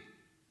thing.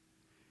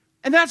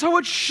 And that's how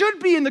it should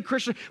be in the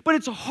Christian. But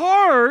it's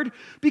hard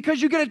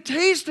because you get a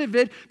taste of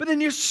it, but then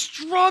you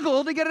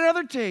struggle to get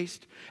another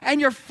taste.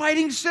 And you're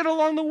fighting sin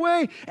along the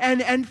way.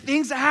 And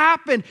things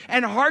happen.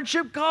 And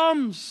hardship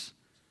comes.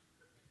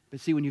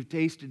 But see, when you've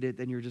tasted it,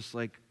 then you're just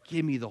like,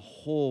 give me the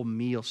whole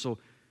meal. So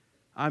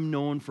I'm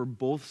known for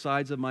both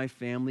sides of my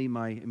family,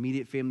 my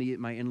immediate family,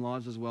 my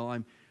in-laws as well.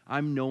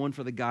 I'm known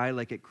for the guy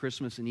like at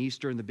Christmas and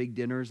Easter and the big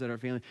dinners at our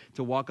family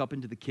to walk up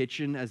into the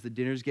kitchen as the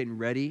dinner's getting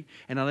ready.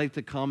 And I like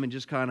to come and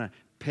just kind of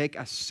pick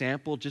a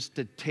sample just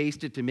to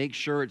taste it to make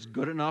sure it's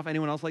good enough.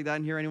 Anyone else like that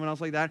in here? Anyone else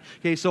like that?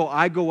 Okay, so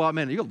I go up,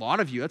 man, you got a lot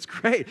of you. That's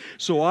great.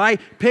 So I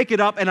pick it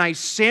up and I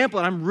sample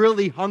it. I'm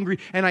really hungry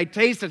and I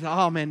taste it.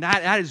 Oh, man,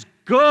 that is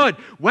good.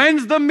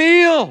 When's the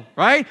meal,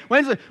 right?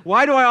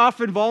 Why do I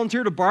often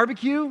volunteer to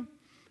barbecue?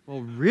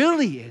 Well,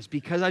 really is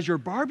because as you're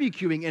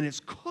barbecuing and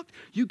it's cooked,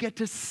 you get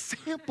to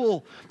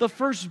sample the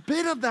first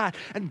bit of that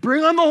and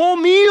bring on the whole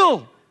meal.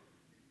 When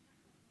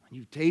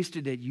you've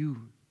tasted it, you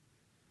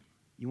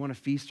want to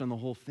feast on the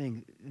whole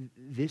thing.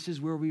 This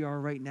is where we are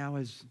right now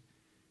as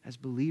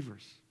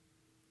believers.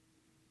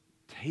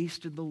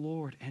 Tasted the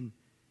Lord and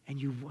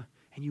you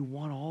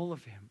want all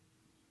of Him.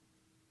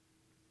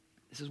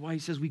 This is why He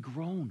says we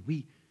groan.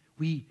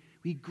 We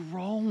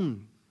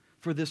groan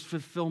for this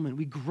fulfillment.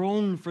 We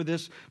groan for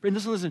this. And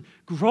listen,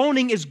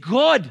 groaning is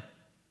good.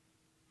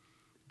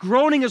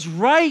 Groaning is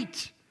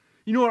right.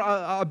 You know,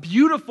 a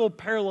beautiful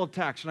parallel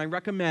text, and I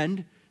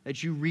recommend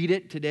that you read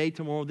it today,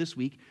 tomorrow, this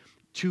week,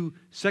 to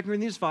 2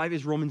 Corinthians 5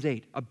 is Romans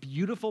 8. A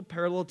beautiful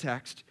parallel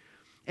text.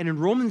 And in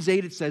Romans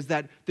 8, it says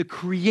that the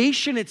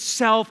creation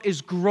itself is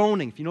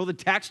groaning. If you know the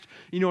text,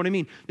 you know what I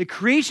mean. The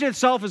creation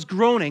itself is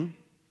groaning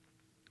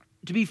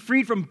to be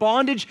freed from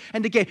bondage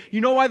and decay.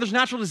 You know why there's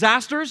natural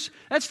disasters?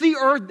 That's the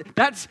earth.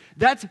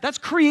 That's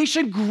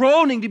creation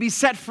groaning to be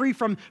set free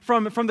from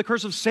the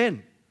curse of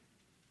sin.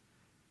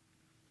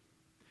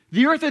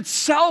 The earth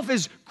itself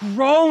is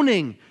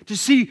groaning to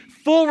see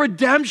full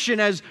redemption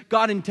as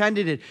God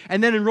intended it.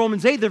 And then in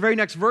Romans 8, the very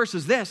next verse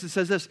is this. It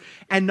says this,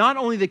 and not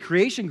only the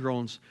creation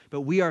groans,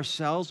 but we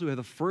ourselves who have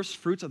the first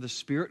fruits of the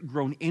Spirit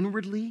groan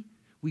inwardly.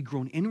 We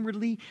groan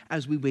inwardly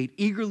as we wait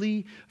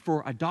eagerly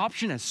for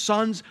adoption as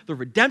sons, the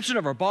redemption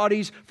of our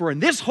bodies. For in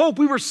this hope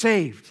we were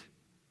saved.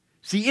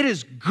 See, it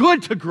is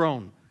good to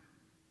groan.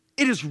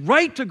 It is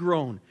right to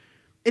groan.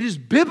 It is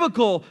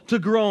biblical to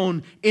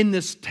groan in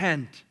this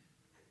tent.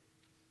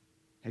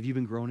 Have you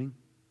been groaning?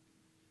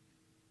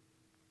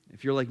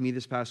 If you're like me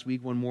this past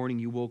week, one morning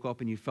you woke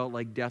up and you felt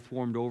like death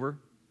warmed over.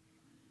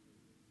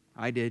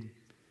 I did.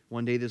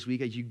 One day this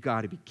week, you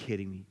got to be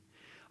kidding me.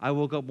 I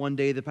woke up one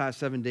day the past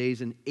 7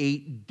 days and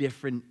 8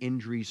 different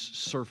injuries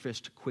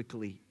surfaced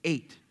quickly.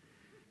 8.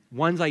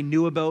 Ones I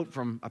knew about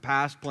from a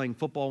past playing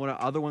football,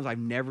 other ones I've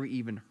never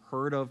even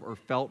heard of or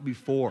felt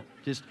before.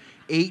 Just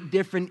 8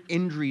 different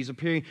injuries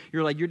appearing.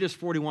 You're like, you're just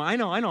 41. I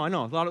know.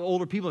 A lot of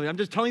older people. I'm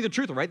just telling you the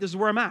truth, all right? This is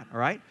where I'm at, all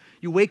right?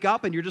 You wake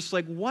up and you're just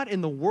like, what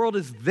in the world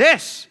is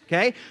this?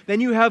 Okay?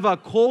 Then you have a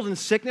cold and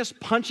sickness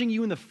punching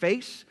you in the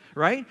face,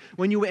 right?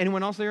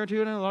 Anyone else there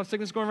too? A lot of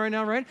sickness going right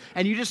now, right?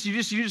 And you just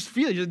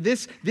feel it.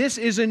 This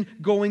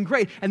isn't going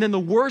great. And then the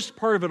worst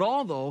part of it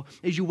all, though,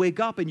 is you wake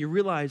up and you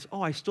realize,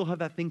 oh, I still have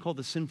that thing called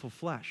the sinful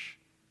flesh.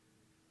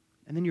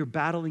 And then you're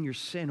battling your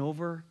sin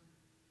over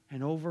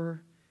and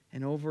over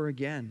and over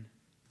again.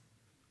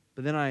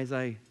 But then as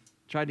I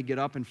tried to get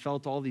up and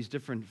felt all these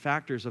different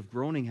factors of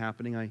groaning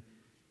happening, I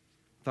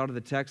thought of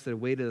the text that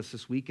awaited us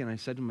this week, and I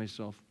said to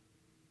myself,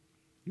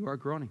 you are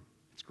groaning.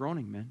 It's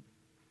groaning, man.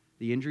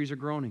 The injuries are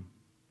groaning.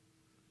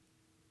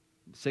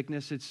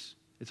 Sickness, it's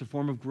a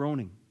form of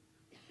groaning.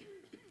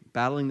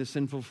 Battling the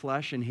sinful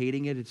flesh and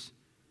hating it,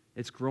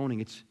 it's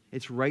groaning.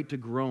 It's right to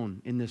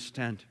groan in this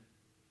tent.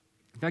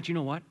 In fact, you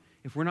know what?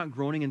 If we're not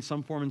groaning in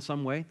some form, in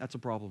some way, that's a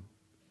problem.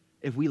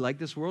 If we like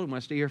this world and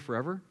want to stay here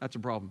forever, that's a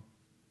problem.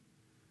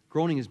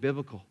 Groaning is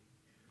biblical.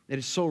 It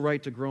is so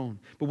right to groan.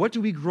 But what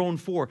do we groan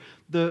for?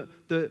 The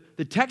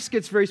text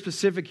gets very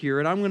specific here,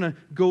 and I'm going to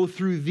go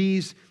through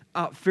these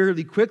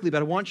fairly quickly, but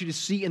I want you to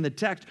see in the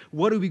text,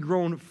 what do we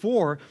groan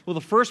for? Well,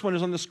 the first one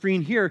is on the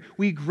screen here.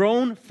 We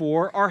groan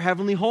for our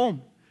heavenly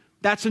home.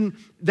 That's in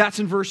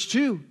verse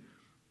 2.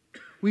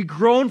 We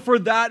groan for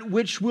that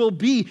which will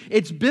be.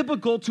 It's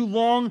biblical to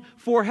long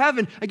for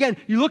heaven. Again,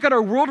 you look at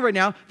our world right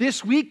now.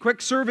 This week,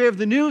 quick survey of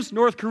the news,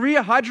 North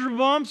Korea, hydrogen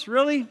bombs,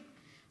 really?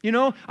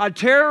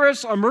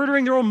 Terrorists are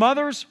murdering their own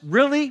mothers,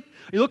 really?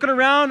 You're looking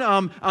around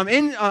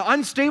in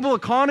unstable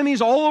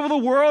economies all over the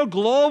world,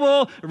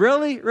 global,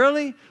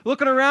 really?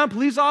 Looking around,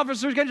 police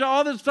officers getting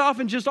all this stuff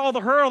and just all the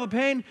hurt, all the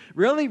pain.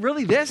 Really?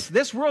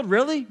 This world,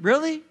 really?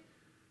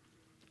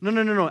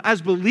 No.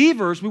 As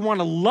believers, we want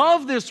to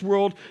love this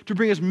world to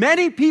bring as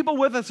many people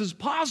with us as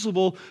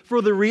possible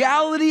for the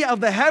reality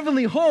of the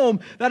heavenly home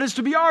that is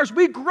to be ours.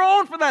 We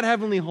groan for that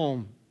heavenly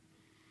home.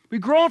 We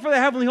groan for the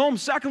heavenly home.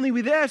 Secondly,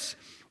 with this,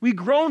 we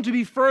groan to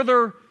be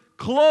further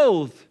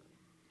clothed.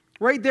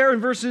 Right there in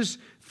verses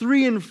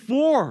 3 and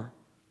 4.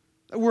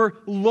 We're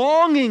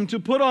longing to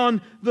put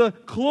on the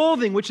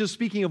clothing, which is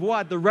speaking of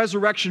what? The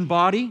resurrection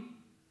body.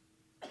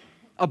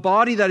 A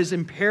body that is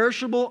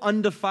imperishable,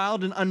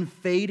 undefiled, and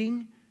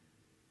unfading.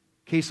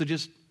 Okay, so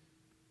just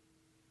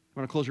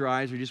want to close your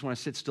eyes or you just want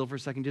to sit still for a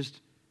second.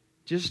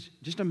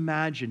 Just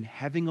imagine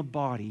having a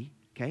body,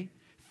 okay?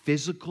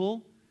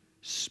 Physical,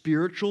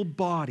 spiritual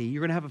body. You're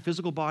going to have a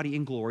physical body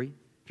in glory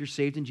if you're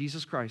saved in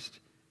Jesus Christ.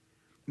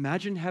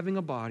 Imagine having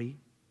a body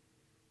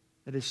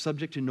that is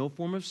subject to no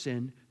form of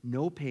sin,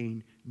 no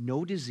pain,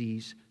 no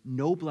disease,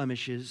 no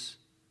blemishes,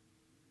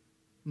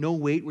 no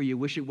weight where you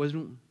wish it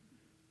wasn't.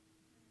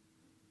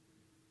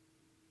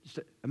 Just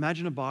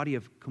imagine a body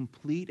of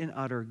complete and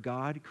utter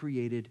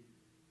God-created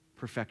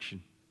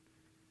perfection.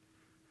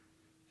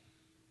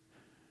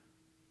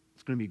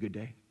 It's going to be a good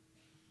day.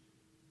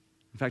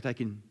 In fact, I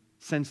can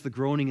sense the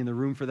groaning in the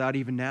room for that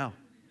even now.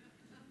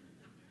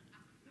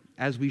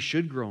 As we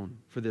should groan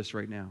for this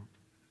right now.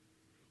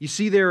 You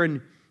see there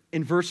in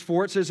verse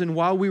 4, it says, and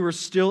while we were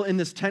still in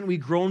this tent, we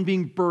groaned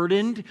being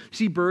burdened.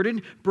 See,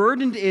 burdened?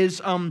 Burdened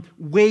is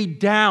weighed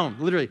down.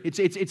 Literally,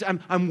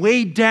 I'm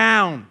weighed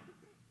down.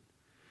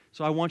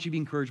 So I want you to be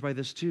encouraged by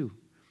this too.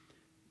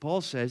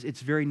 Paul says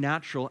it's very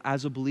natural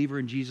as a believer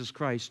in Jesus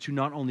Christ to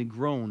not only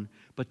groan,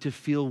 but to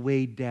feel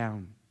weighed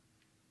down.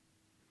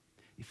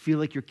 You feel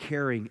like you're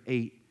carrying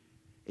a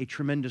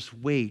tremendous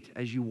weight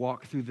as you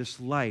walk through this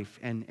life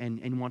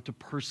and want to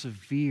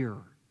persevere.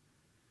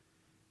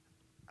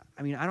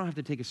 I mean, I don't have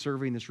to take a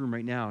survey in this room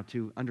right now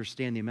to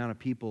understand the amount of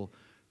people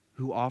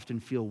who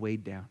often feel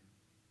weighed down.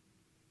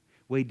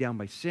 Weighed down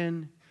by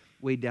sin,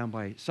 weighed down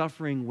by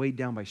suffering, weighed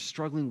down by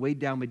struggling, weighed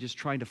down by just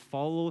trying to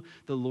follow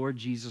the Lord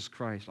Jesus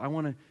Christ. I just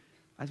want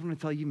to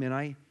tell you,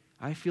 man,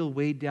 I feel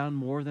weighed down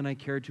more than I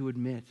care to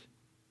admit.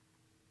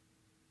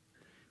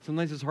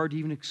 Sometimes it's hard to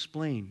even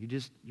explain.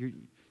 You're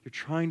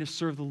trying to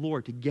serve the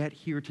Lord to get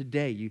here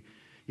today.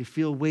 You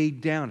feel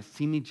weighed down.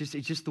 It's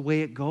just the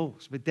way it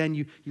goes. But then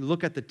you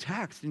look at the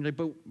text and you're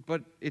like,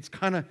 but it's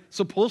kind of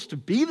supposed to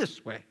be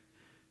this way.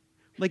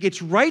 Like,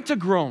 it's right to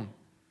groan.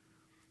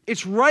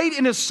 It's right,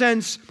 in a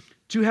sense,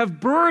 to have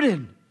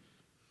burden,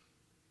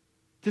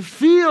 to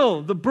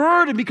feel the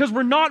burden, because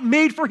we're not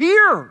made for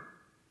here.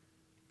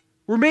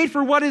 We're made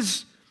for what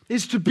is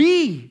to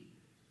be.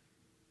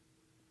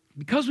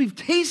 Because we've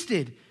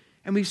tasted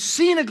and we've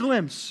seen a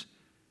glimpse,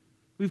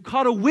 we've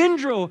caught a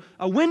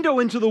window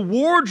into the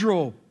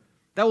wardrobe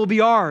that will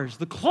be ours,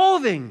 the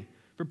clothing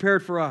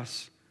prepared for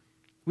us.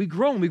 We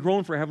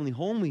groan for a heavenly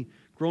home. We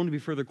groan to be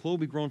further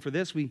clothed. We groan for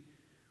this. We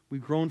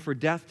groan for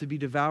death to be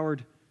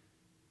devoured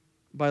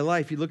by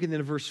life. You look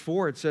into verse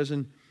 4, it says,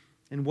 and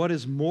what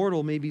is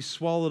mortal may be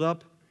swallowed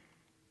up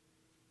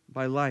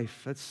by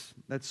life.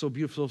 That's so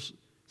beautiful.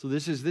 So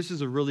this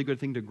is a really good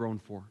thing to groan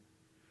for.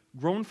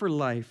 Groan for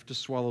life to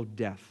swallow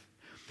death.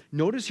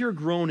 Notice here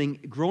groaning.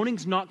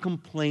 Groaning's not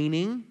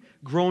complaining.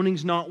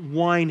 Groaning's not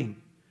whining.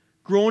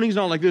 Groaning's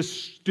not like, this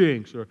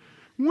stinks, or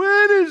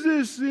when is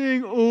this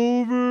thing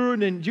over?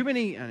 And then, do you have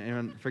any,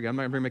 forget, I'm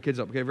not going to bring my kids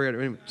up. Okay, very good.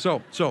 Anyway,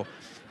 so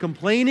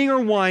complaining or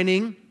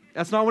whining,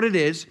 that's not what it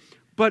is.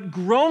 But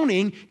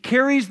groaning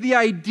carries the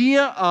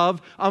idea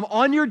of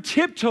on your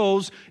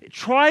tiptoes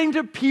trying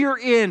to peer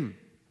in.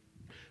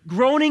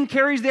 Groaning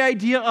carries the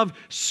idea of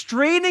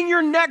straining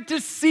your neck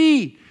to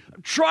see,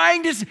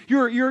 trying to.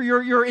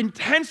 You're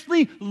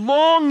intensely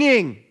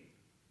longing.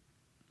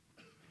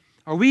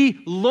 Are we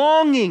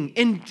longing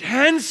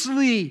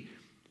intensely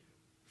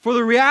for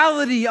the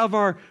reality of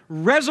our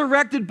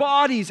resurrected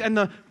bodies and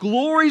the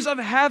glories of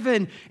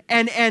heaven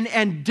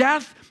and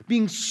death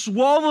being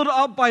swallowed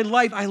up by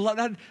life? I love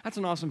that. That's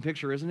an awesome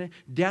picture, isn't it?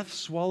 Death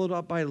swallowed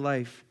up by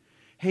life.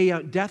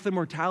 Hey, death and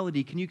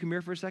mortality, can you come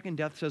here for a second?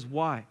 Death says,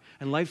 why?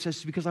 And life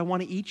says, because I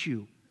want to eat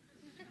you.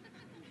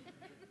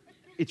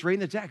 It's right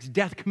in the text.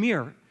 Death, come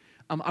here.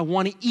 I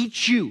want to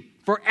eat you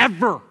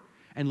forever.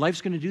 And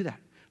life's going to do that.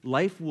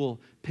 Life will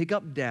pick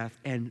up death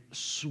and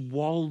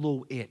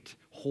swallow it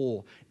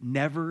whole,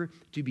 never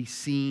to be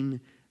seen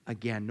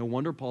again. No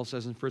wonder Paul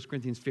says in 1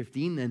 Corinthians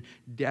 15, then,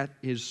 death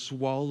is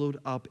swallowed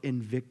up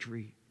in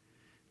victory.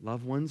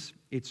 Loved ones,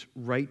 it's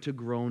right to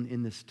groan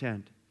in this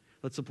tent.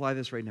 Let's apply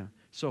this right now.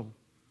 So,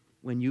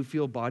 when you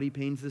feel body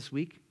pains this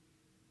week,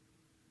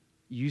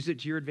 use it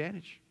to your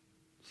advantage.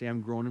 Say,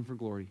 I'm groaning for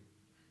glory.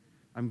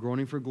 I'm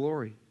groaning for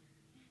glory.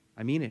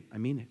 I mean it. I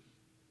mean it.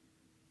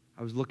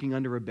 I was looking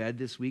under a bed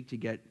this week to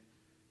get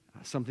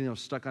something that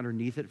was stuck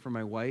underneath it for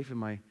my wife, and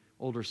my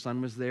older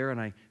son was there,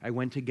 and I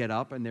went to get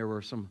up, and there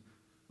were some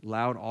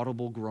loud,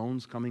 audible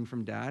groans coming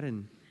from Dad,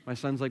 and my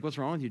son's like, what's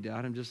wrong with you,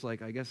 Dad? I'm just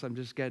like, I guess I'm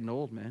just getting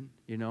old, man,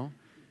 you know?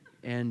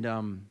 And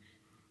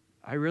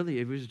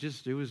it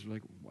was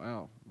like,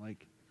 wow,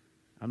 like,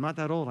 I'm not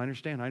that old, I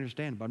understand,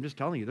 but I'm just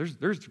telling you,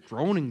 there's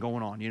groaning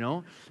going on, you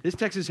know? This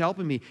text is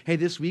helping me. Hey,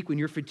 this week, when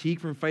you're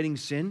fatigued from fighting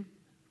sin,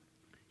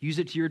 use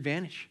it to your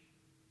advantage.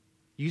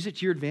 Use it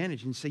to your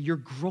advantage and say, you're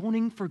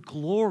groaning for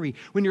glory.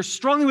 When you're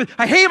struggling with,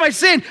 I hate my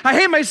sin,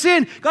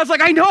 God's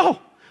like, I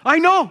know,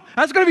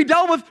 that's going to be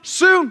dealt with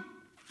soon,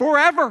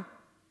 forever.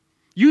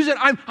 Use it,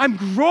 I'm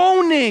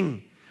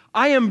groaning.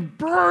 I am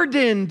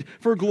burdened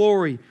for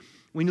glory.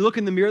 When you look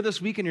in the mirror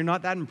this week and you're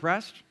not that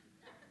impressed,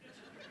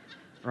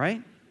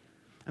 right?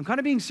 I'm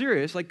kind of being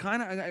serious, I'm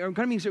kind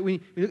of being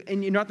serious,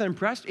 and you're not that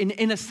impressed.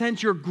 In a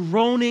sense, you're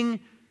groaning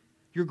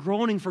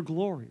for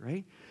glory,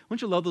 right? Don't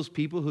you love those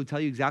people who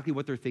tell you exactly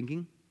what they're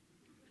thinking?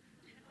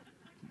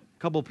 A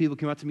couple of people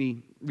came up to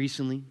me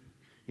recently,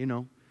 you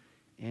know,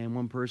 and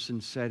one person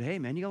said, hey,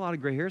 man, you got a lot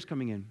of gray hairs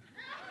coming in.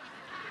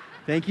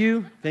 Thank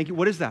you.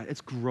 What is that?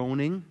 It's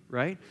groaning,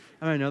 right?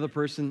 And another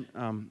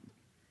person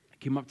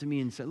came up to me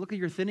and said, look at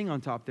your thinning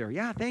on top there.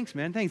 Yeah, thanks,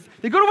 man, thanks.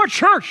 They go to our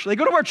church,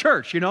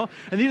 you know,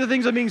 and these are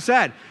things that are being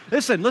said.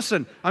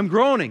 Listen, I'm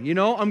groaning, you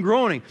know, I'm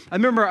groaning. I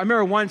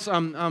remember once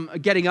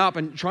getting up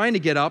and trying to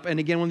get up, and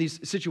again, one of these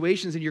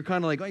situations, and you're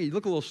kind of like, oh, you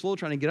look a little slow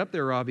trying to get up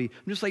there, Robbie.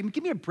 I'm just like,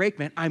 give me a break,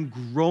 man, I'm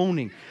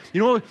groaning.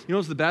 You know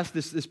what's the best?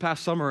 This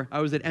past summer, I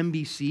was at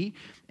NBC,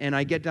 and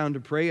I get down to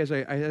pray as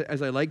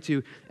I like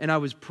to, and I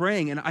was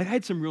praying, and I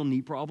had some real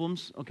knee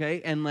problems,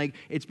 okay, and like,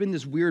 it's been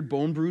this weird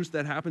bone bruise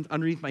that happens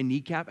underneath my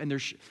kneecap, and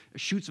there's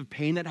shoots of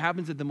pain that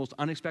happens at the most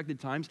unexpected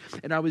times,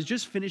 and I was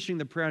just finishing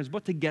the prayer, I was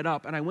about to get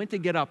up, and I went to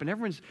get up, and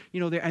everyone's, you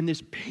know, there, and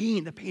this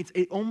pain,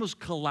 it almost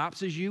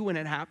collapses you when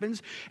it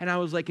happens, and I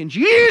was like, in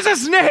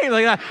Jesus' name,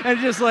 like that, and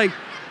just like,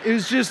 it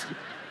was just,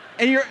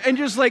 and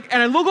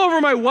I look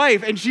over my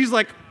wife, and she's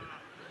like,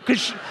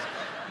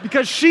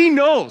 because she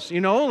knows, you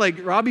know,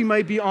 like Robbie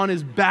might be on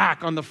his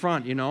back on the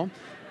front, you know.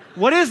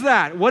 What is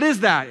that?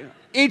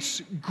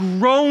 It's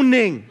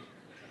groaning.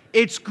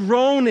 It's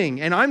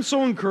groaning. And I'm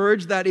so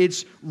encouraged that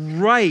it's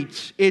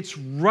right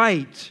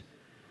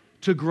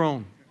to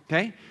groan,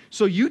 okay?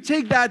 So you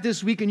take that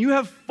this week and you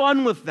have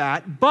fun with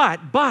that,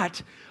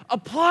 but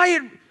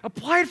apply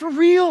it for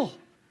real.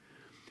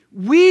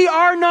 We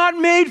are not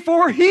made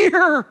for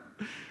here.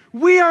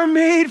 We are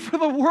made for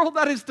the world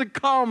that is to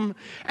come.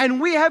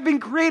 And we have been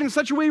created in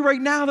such a way right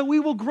now that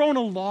we will groan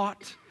a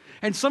lot.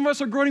 And some of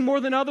us are groaning more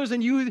than others,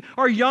 and you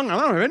are young. I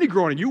don't have any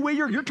groaning. You wait,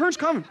 your turn's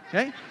coming,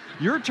 okay?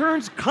 Your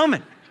turn's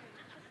coming.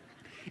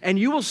 And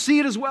you will see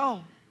it as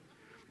well.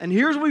 And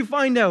here's what we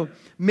find out.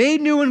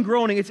 Made new and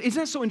groaning. Isn't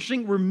that so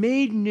interesting? We're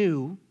made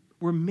new.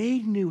 We're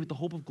made new with the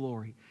hope of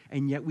glory,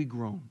 and yet we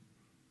groan.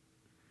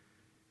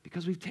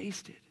 Because we've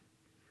tasted.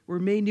 We're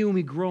made new and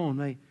we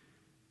groan.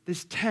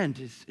 This tent,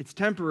 it's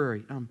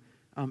temporary.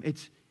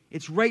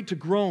 It's right to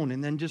groan.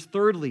 And then just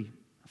thirdly,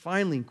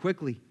 finally, and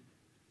quickly,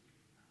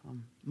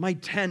 my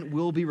tent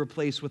will be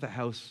replaced with a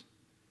house.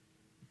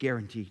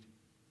 Guaranteed.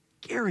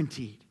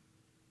 Guaranteed.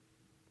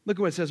 Look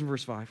at what it says in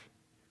verse 5.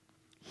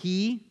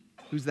 He,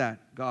 who's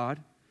that? God,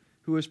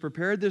 who has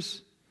prepared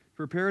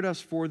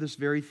us for this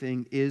very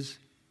thing is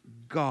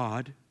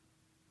God.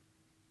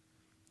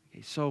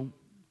 Okay, so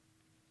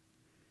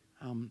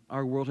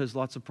our world has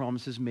lots of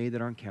promises made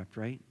that aren't kept,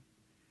 right?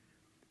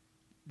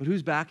 But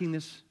who's backing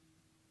this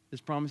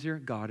promise here?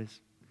 God is.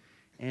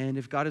 And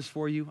if God is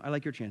for you, I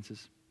like your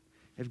chances.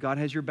 If God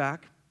has your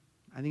back,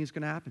 I think it's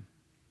going to happen.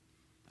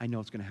 I know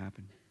it's going to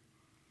happen.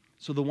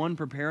 So the one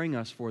preparing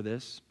us for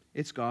this,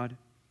 it's God.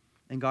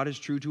 And God is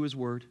true to His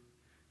word.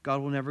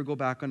 God will never go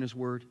back on His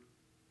word.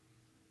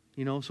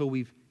 So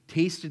we've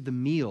tasted the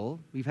meal.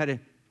 We've had a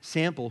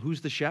sample.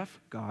 Who's the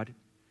chef? God.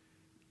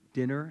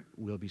 Dinner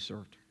will be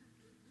served.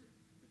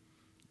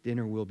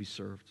 Dinner will be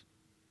served.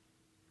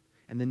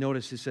 And then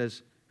notice it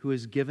says, who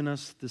has given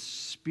us the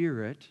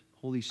Spirit,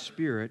 Holy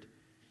Spirit,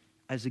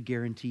 as a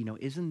guarantee. Now,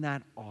 isn't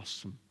that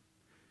awesome?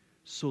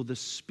 So the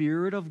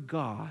Spirit of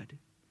God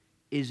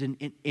is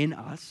in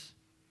us,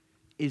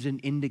 is an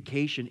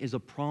indication, is a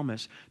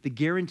promise. The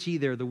guarantee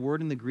there, the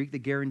word in the Greek, the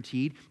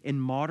guaranteed, in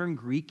modern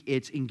Greek,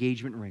 it's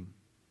engagement ring.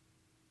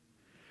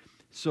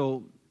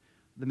 So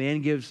the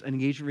man gives an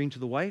engagement ring to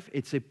the wife.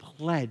 It's a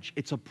pledge.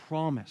 It's a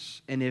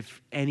promise. And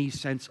if any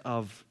sense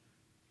of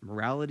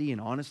morality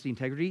and honesty,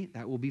 integrity,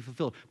 that will be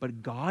fulfilled.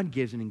 But God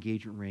gives an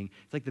engagement ring.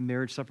 It's like the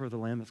marriage supper of the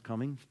Lamb that's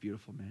coming. It's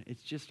beautiful, man.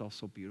 It's just all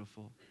so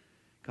beautiful.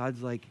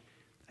 God's like,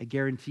 I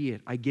guarantee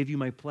it. I give you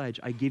my pledge.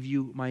 I give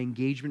you my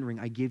engagement ring.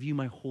 I give you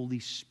my Holy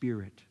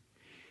Spirit.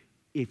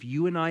 If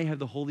you and I have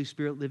the Holy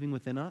Spirit living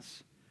within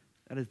us,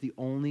 that is the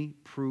only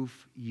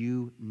proof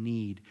you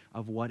need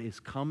of what is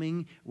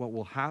coming, what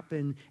will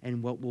happen,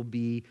 and what will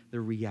be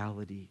the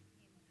reality.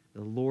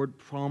 The Lord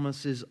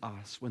promises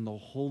us when the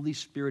Holy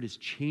Spirit is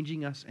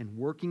changing us and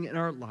working in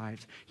our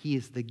lives, He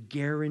is the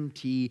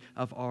guarantee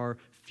of our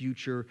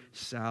future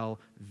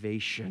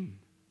salvation.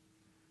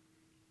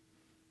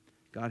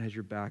 God has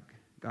your back.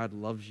 God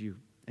loves you.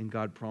 And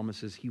God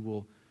promises He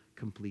will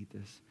complete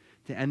this.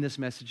 To end this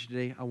message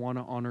today, I want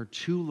to honor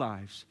 2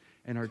 lives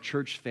in our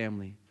church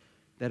family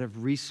that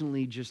have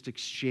recently just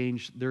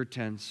exchanged their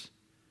tents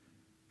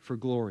for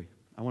glory.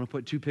 I want to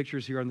put 2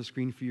 pictures here on the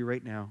screen for you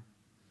right now.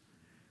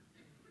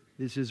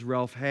 This is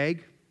Ralph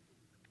Haig.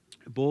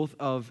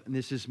 And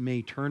this is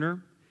May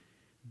Turner.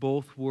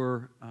 Both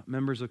were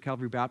members of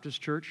Calvary Baptist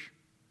Church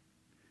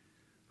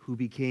who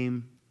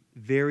became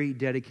very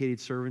dedicated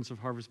servants of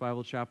Harvest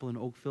Bible Chapel in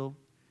Oakville.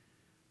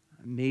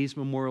 May's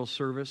memorial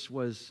service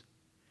was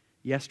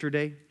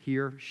yesterday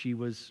here. She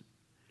was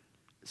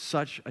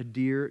such a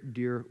dear,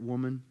 dear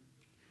woman.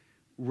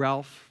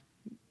 Ralph,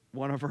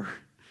 one of our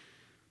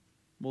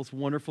most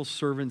wonderful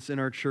servants in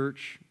our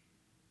church,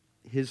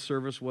 his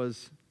service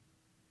was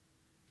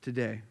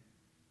today.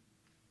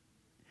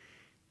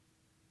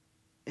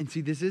 And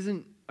see, this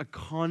isn't a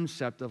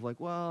concept of like,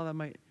 well, that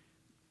might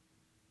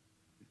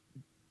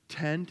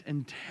tent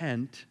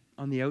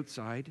on the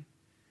outside.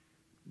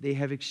 They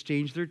have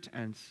exchanged their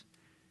tents.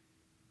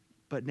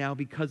 But now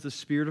because the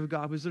Spirit of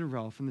God was in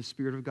Ralph and the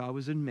Spirit of God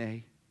was in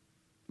May,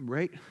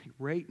 right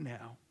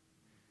now,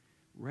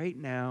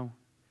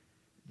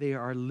 they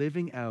are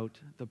living out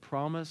the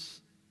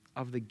promise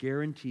of the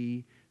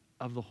guarantee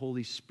of the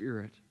Holy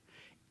Spirit.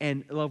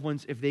 And loved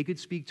ones, if they could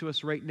speak to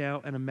us right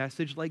now in a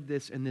message like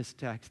this in this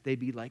text, they'd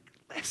be like,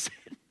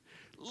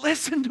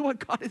 listen to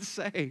what God is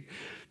saying.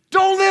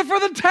 Don't live for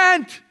the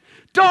tent.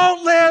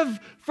 Don't live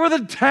for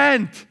the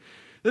tent.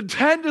 The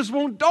tent just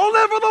won't. Don't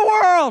live for the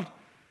world.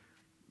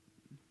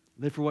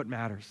 Live for what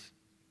matters.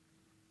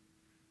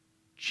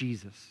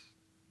 Jesus.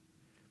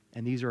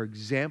 And these are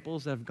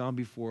examples that have gone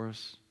before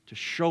us to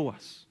show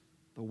us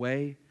the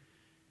way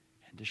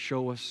and to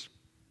show us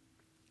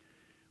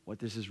what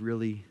this is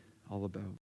really all about.